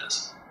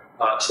agendas.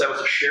 So that was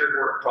a shared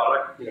work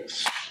product.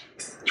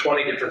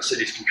 20 different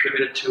cities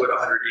contributed to it.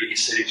 180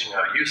 cities are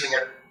now using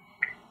it.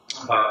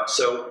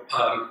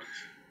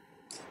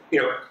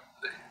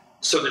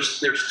 So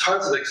there's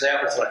tons of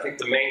examples, and I think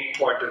the main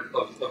point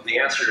of the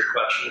answer to your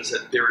question is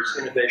that there is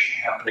innovation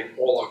happening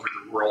all over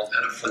the world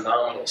at a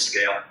phenomenal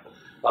scale.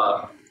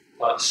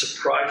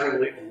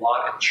 Surprisingly, a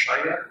lot in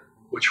China,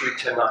 which we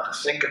tend not to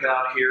think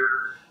about here.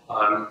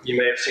 You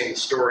may have seen the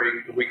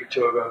story a week or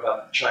two ago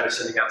about China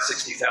sending out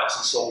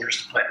 60,000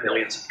 soldiers to plant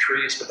millions of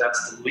trees, but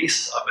that's the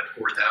least of it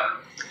for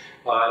them.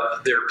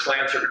 Their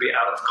plans are to be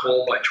out of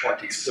coal by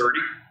 2030.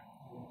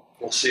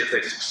 We'll see if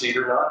they succeed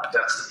or not, but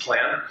that's the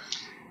plan.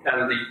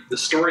 And the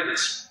story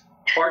that's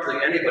hardly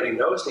anybody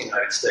knows in the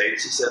United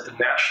States is that at the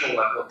national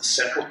level, at the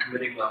Central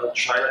Committee level,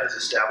 China has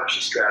established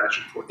a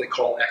strategy for what they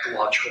call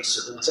ecological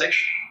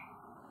civilization.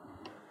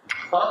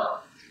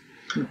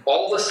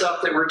 All the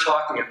stuff that we're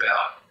talking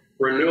about,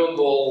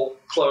 renewable,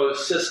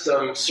 closed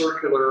system,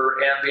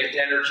 circular, ambient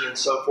energy, and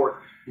so forth,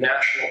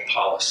 national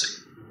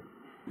policy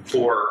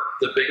for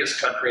the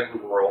biggest country in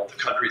the world, the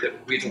country that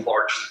will be the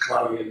largest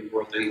economy in the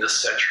world in this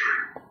century.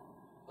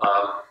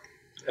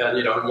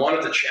 And one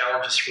of the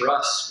challenges for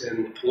us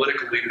in the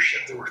political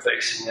leadership that we're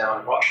facing now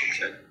in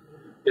Washington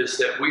is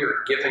that we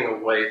are giving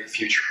away the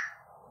future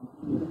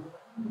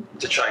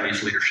to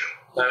Chinese leadership.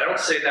 And I don't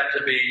say that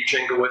to be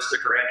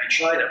jingoistic or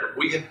anti-China, but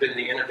we have been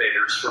the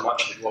innovators for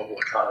much of the global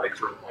economy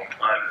for a long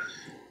time.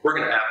 We're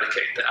going to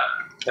abdicate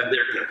that, and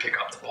they're going to pick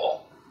up the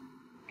ball.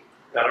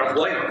 And I don't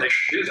blame them. They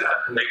should do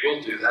that, and they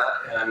will do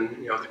that.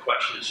 And the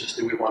question is just,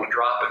 do we want to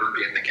drop it or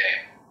be in the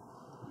game?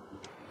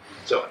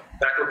 So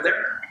back over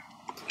there.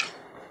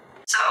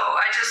 So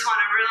I just want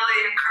to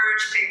really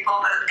encourage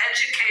people that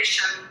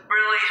education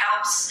really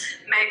helps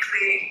make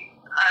the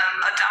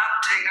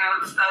adopting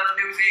of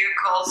new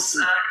vehicles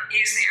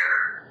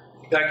easier.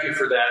 Thank you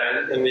for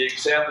that. And the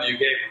example you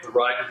gave of the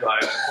ride and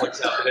drive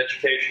points out that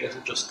education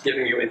isn't just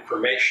giving you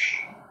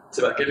information. It's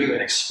about giving you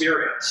an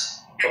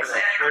experience of an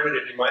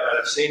alternative you might not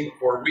have seen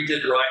before. We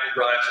did ride and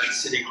drives at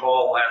City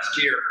Hall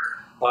last year,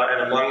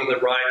 and among the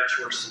riders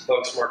were some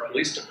folks from our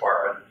police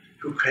department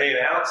who came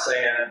out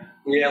saying,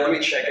 yeah, let me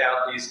check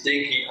out these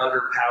dinky,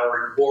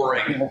 underpowered,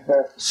 boring,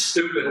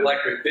 stupid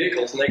electric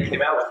vehicles. And they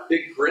came out with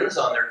big grins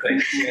on their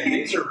faces saying,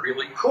 these are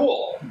really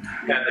cool.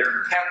 And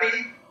they're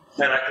peppy,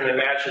 and I can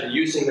imagine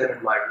using them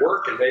in my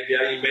work. And maybe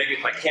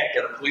if I can't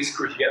get a police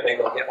cruiser yet,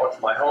 maybe I'll get one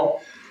for my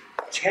home.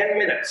 10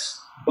 minutes,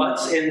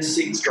 butts in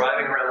seats,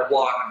 driving around the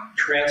block,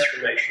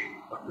 transformation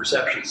of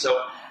perception.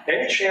 So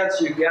any chance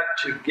you get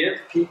to give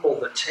people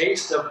the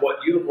taste of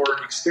what you've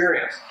already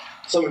experienced.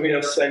 Some of you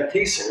know Sven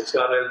Thiessen, who's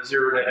got a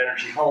zero-net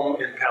energy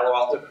home in Palo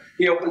Alto.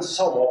 He opens his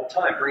home all the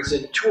time, brings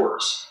in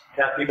tours,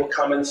 have people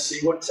come and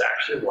see what it's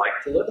actually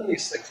like to live in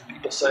these things. And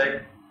people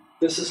say,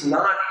 this is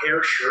not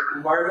hair shirt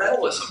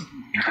environmentalism.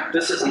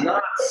 This is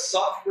not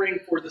suffering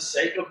for the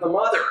sake of the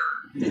mother.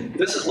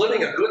 This is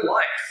living a good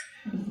life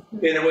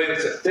in a way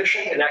that's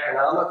efficient and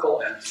economical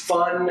and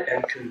fun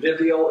and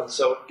convivial. And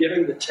so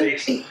giving the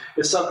taste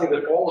is something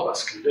that all of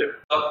us can do.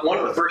 One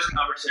of the first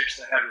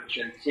conversations I had with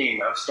Jim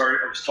Keene, I was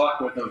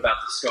talking with him about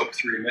the Scope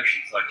 3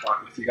 emissions that I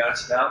talked with you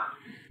guys about.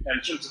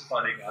 And Jim's a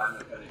funny guy, I don't know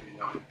if any of you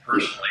know him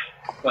personally.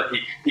 But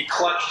he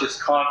clutched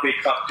his coffee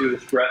cup to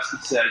his breast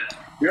and said,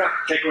 "You're not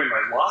going to take away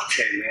my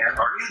latte, man,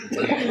 are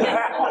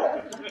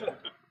you?"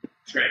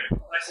 It's great.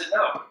 I said,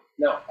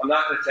 no, I'm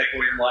not going to take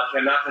away your latte.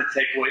 I'm not going to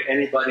take away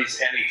anybody's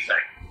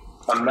anything.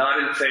 I'm not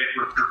in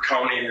favor of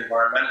draconian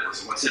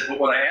environmentalism. I said, but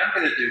what I am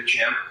going to do,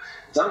 Jim,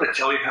 is I'm going to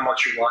tell you how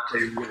much your latte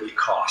really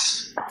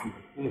costs.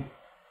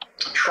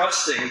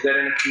 Trusting that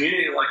in a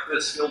community like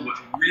this, filled with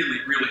really,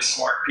 really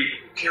smart people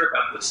who care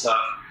about this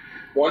stuff,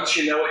 once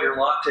you know what your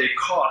latte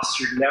costs,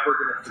 you're never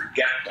going to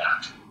forget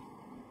that.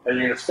 And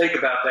you're going to think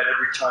about that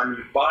every time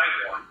you buy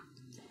one,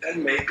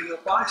 and maybe you'll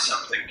buy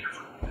something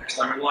different next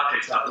time. I mean, latte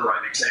is not the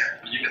right example,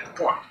 but you get the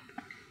point.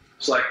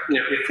 It's like,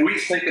 if we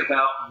think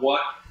about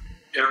what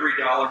every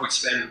dollar we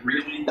spend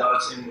really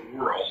does in the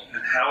world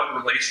and how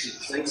it relates to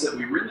the things that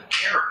we really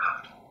care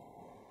about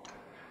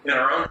in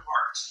our own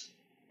hearts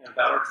and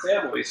about our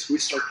families, we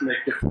start to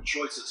make different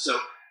choices. So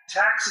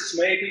taxes,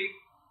 maybe,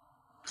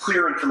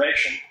 clear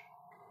information,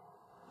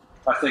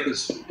 I think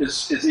is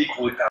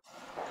equally powerful.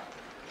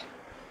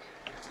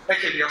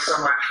 Thank you, Gil, so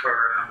much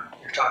for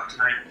your talk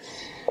tonight.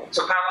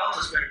 So Palo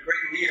Alto's been a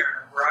great leader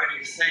in a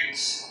variety of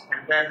things,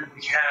 and then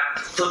we have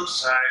the flip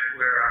side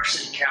where our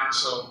city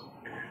council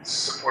is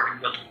supporting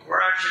building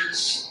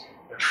garages,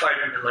 they're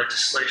fighting the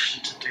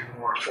legislation to do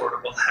more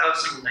affordable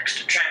housing next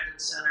to transit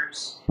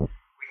centers. We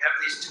have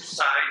these two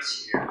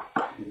sides here.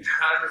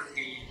 How do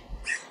we,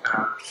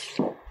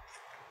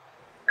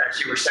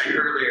 as you were saying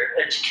earlier,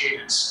 educate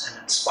and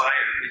inspire?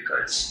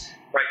 Because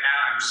right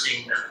now I'm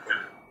seeing that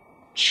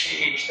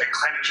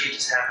climate change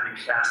is happening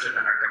faster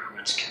than our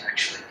governments can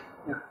actually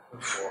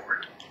move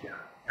forward. Yeah.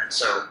 And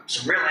so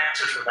some real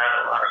answers for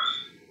that, a lot of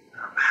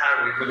how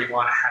do we really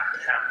want to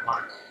have a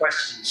lot of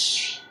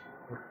questions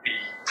would be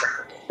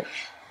preferable.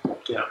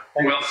 Yeah.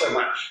 Thank you so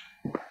much.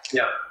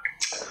 Yeah.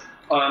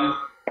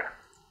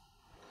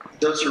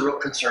 Those are real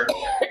concerns.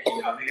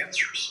 The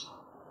answers.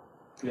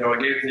 I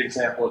gave the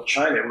example of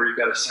China where you've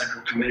got a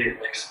central committee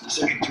that makes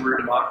decisions. We're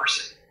a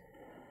democracy.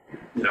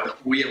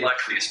 We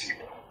elect these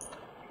people.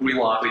 We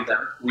lobby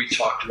them. We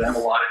talk to them. A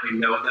lot of you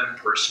know them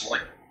personally.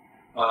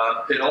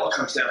 It all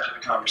comes down to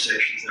the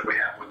conversations that we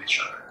have with each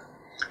other.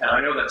 And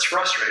I know that's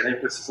frustrating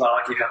because it's not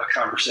like you have a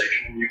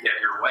conversation and you get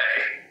your way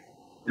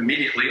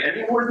immediately,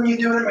 any more than you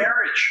do in a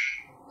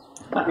marriage.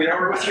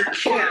 Or with your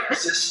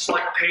kids. This is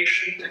like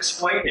patient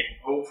explaining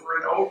over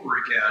and over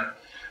again.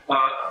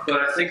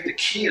 But I think the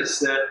key is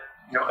that,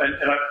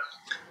 and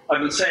I've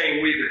been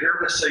saying we, but here I'm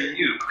going to say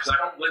you, because I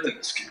don't live in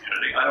this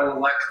community. I don't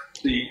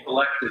elect the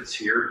electeds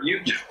here. You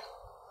do.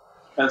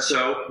 And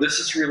so this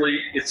is really,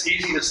 it's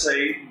easy to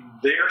say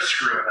they're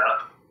screwing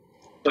up,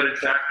 but in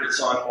fact it's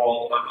on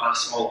all of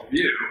us, all of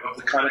you, of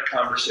the kind of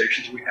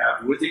conversations we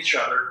have with each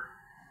other,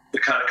 the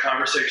kind of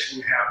conversations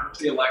we have with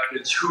the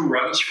electeds, who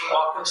runs for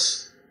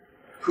office,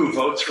 who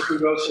votes for who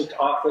goes into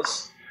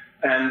office.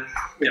 And,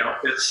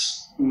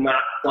 it's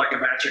not like a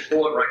magic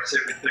bullet where I can say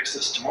we can fix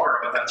this tomorrow,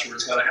 but that's where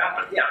it's going to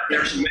happen. Yeah,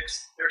 there's a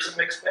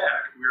mixed bag.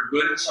 We're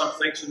good at some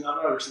things and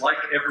not others, like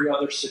every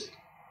other city.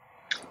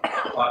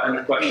 And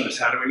the question is,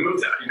 how do we move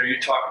that? You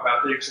talk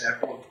about the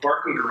example of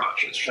parking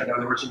garages. I know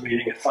there was a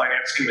meeting at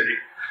Finance Committee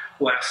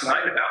last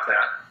night about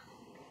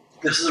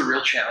that. This is a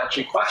real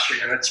challenging question,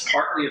 and it's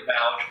partly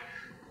about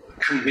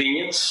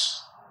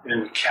convenience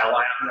in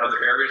Calat and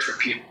other areas where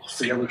people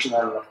feel there's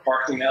not enough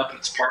parking now, but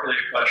it's partly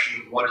a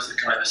question of what is the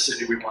kind of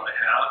city we want to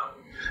have,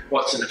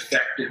 what's an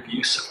effective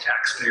use of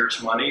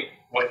taxpayers' money,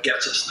 what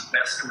gets us the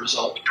best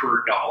result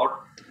per dollar.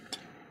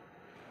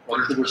 What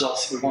are the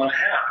results we want to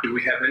have? Do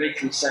we have any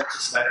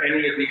consensus about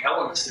any of the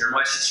elements there?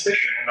 My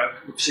suspicion, and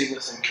I've seen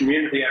this in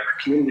community after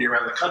community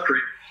around the country,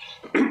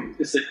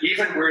 is that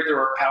even where there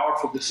are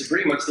powerful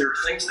disagreements, there are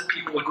things that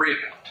people agree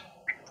about.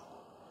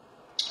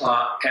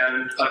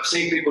 And I've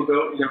seen people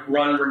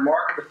run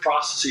remarkable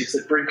processes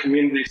that bring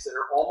communities that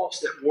are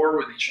almost at war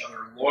with each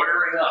other,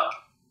 lawyering up,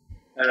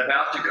 and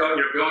about to go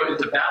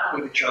into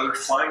battle with each other,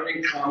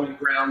 finding common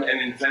ground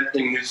and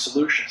inventing new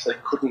solutions they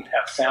couldn't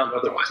have found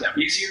otherwise. Now,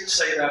 easier to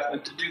say that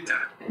than to do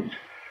that.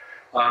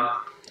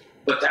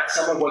 But that's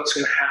some of what's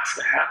going to have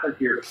to happen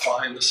here to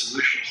find the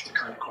solutions to the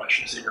kind of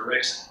questions that you're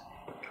raising.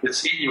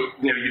 It's you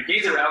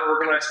either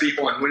out-organize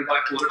people and win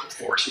by political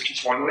force, which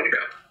is one way to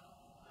go,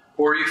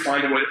 or you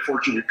find a way to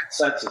forge a new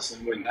consensus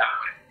and win that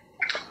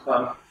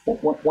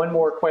way. One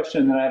more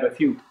question, and then I have a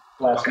few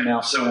last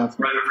announcements.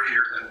 So right over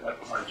here, then, right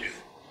behind you.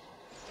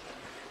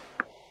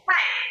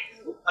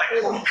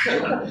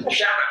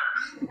 Shout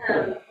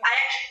out.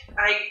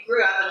 I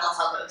grew up in Los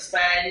Altos,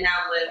 but I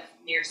now live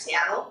near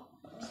Seattle.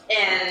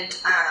 And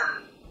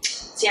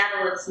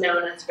Seattle is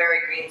known as a very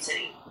green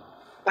city.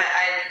 But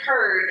I've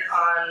heard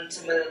on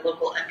some of the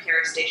local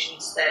NPR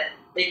stations that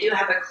they do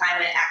have a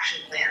climate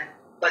action plan,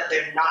 but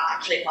they're not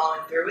actually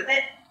following through with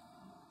it.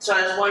 So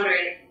I was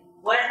wondering,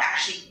 what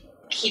actually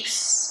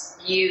keeps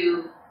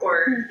you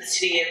or the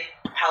city of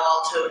Palo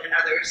Alto and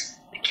others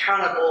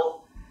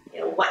accountable?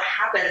 What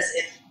happens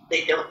if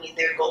they don't meet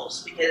their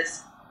goals?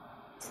 Because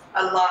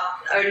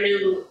the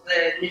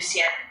new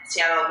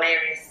Seattle mayor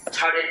has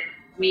touted,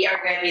 we are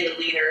going to be the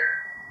leader,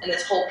 and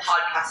this whole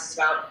podcast is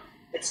about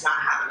it's not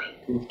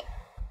happening.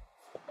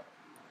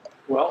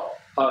 Well,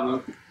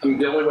 the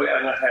only way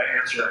I know how to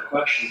answer that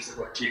question is that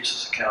what keeps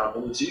us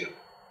accountable is you.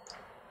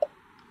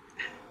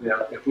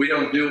 If we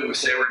don't do what we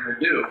say we're going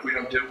to do, if we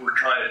don't do what we're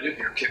trying to do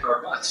here, kick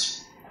our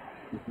butts.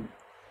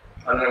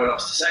 I don't know what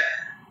else to say.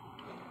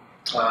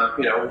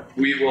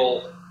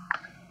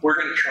 We're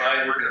going to try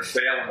and we're going to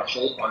fail in a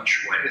whole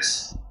bunch of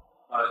ways.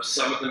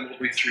 Some of them will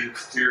be through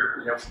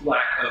fear,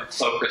 lack of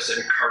focus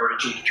and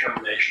courage and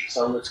determination.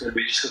 Some of it's going to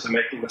be just because of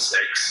making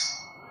mistakes.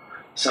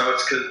 Some of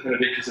it's going to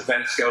be because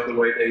events go the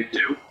way they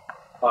do.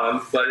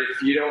 But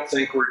if you don't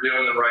think we're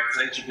doing the right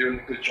things, you're doing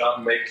a good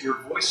job, make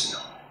your voice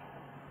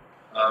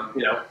known.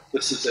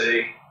 This is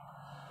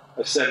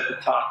I said at the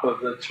top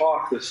of the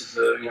talk, this is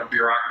a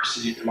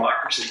bureaucracy,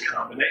 democracy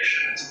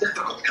combination. It's a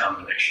difficult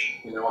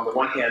combination. On the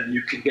one hand,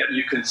 you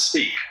can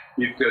speak.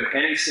 You can go to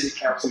any city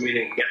council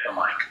meeting and get the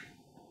mic.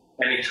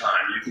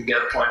 Anytime. You can get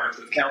appointments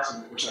with council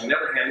members. On the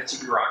other hand, it's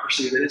a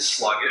bureaucracy that is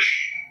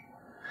sluggish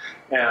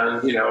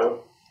and,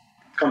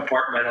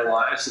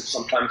 compartmentalized and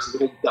sometimes a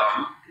little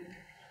dumb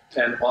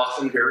and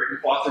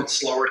often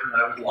slower than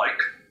I would like.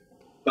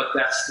 But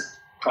that's the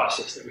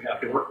process that we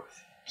have to work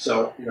with.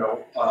 So,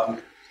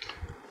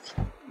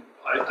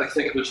 I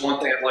think if there's one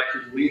thing I'd like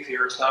you to leave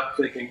here, is not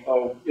thinking,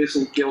 oh,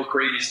 isn't Gil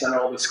great? He's done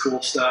all this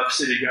cool stuff,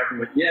 city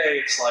government,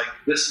 yay. It's like,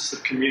 this is the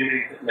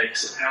community that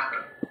makes it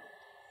happen.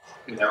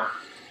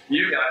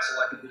 You guys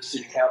elected the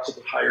city council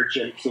that hired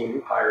Jim Keene,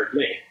 who hired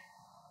me,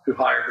 who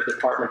hired the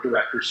department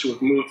directors who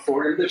have moved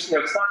forward. And it's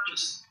not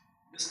just,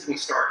 this didn't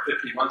start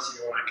 50 months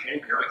ago when I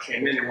came here. I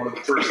came in and one of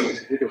the first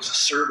things I did was a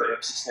survey of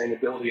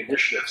sustainability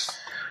initiatives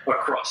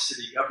across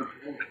city government.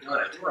 No one had done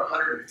it. There were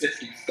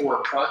 154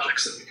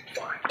 projects that we could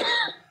find.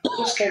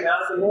 This came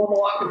out of the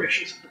normal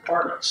operations of the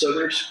department. So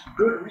there's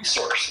good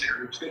resource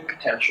there. There's good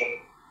potential.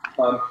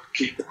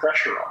 Keep the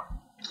pressure on.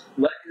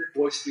 Let your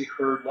voice be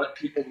heard. Let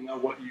people know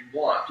what you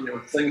want.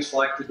 Things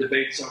like the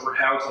debates over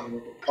housing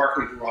or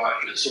parking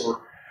garages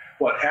or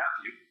what have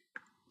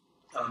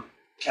you.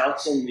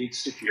 Council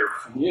needs to hear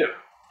from you.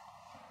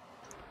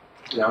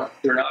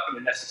 They're not going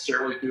to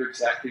necessarily do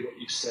exactly what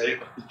you say,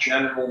 but the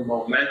general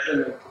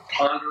momentum and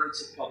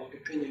preponderance of public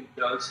opinion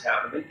does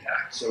have an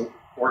impact. So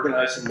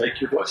organize and make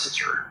your voices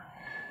heard.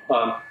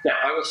 Now,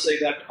 I will say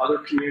that to other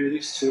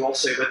communities too. I'll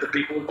say that to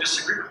people who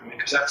disagree with me,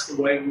 because that's the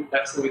way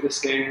this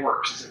game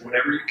works. Is that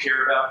whatever you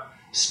care about,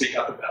 speak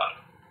up about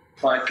it.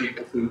 Find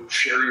people who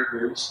share your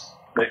views,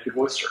 make your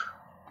voice heard.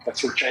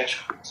 That's where change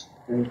happens.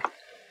 And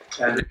if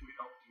we don't do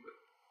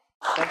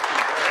it, thank you.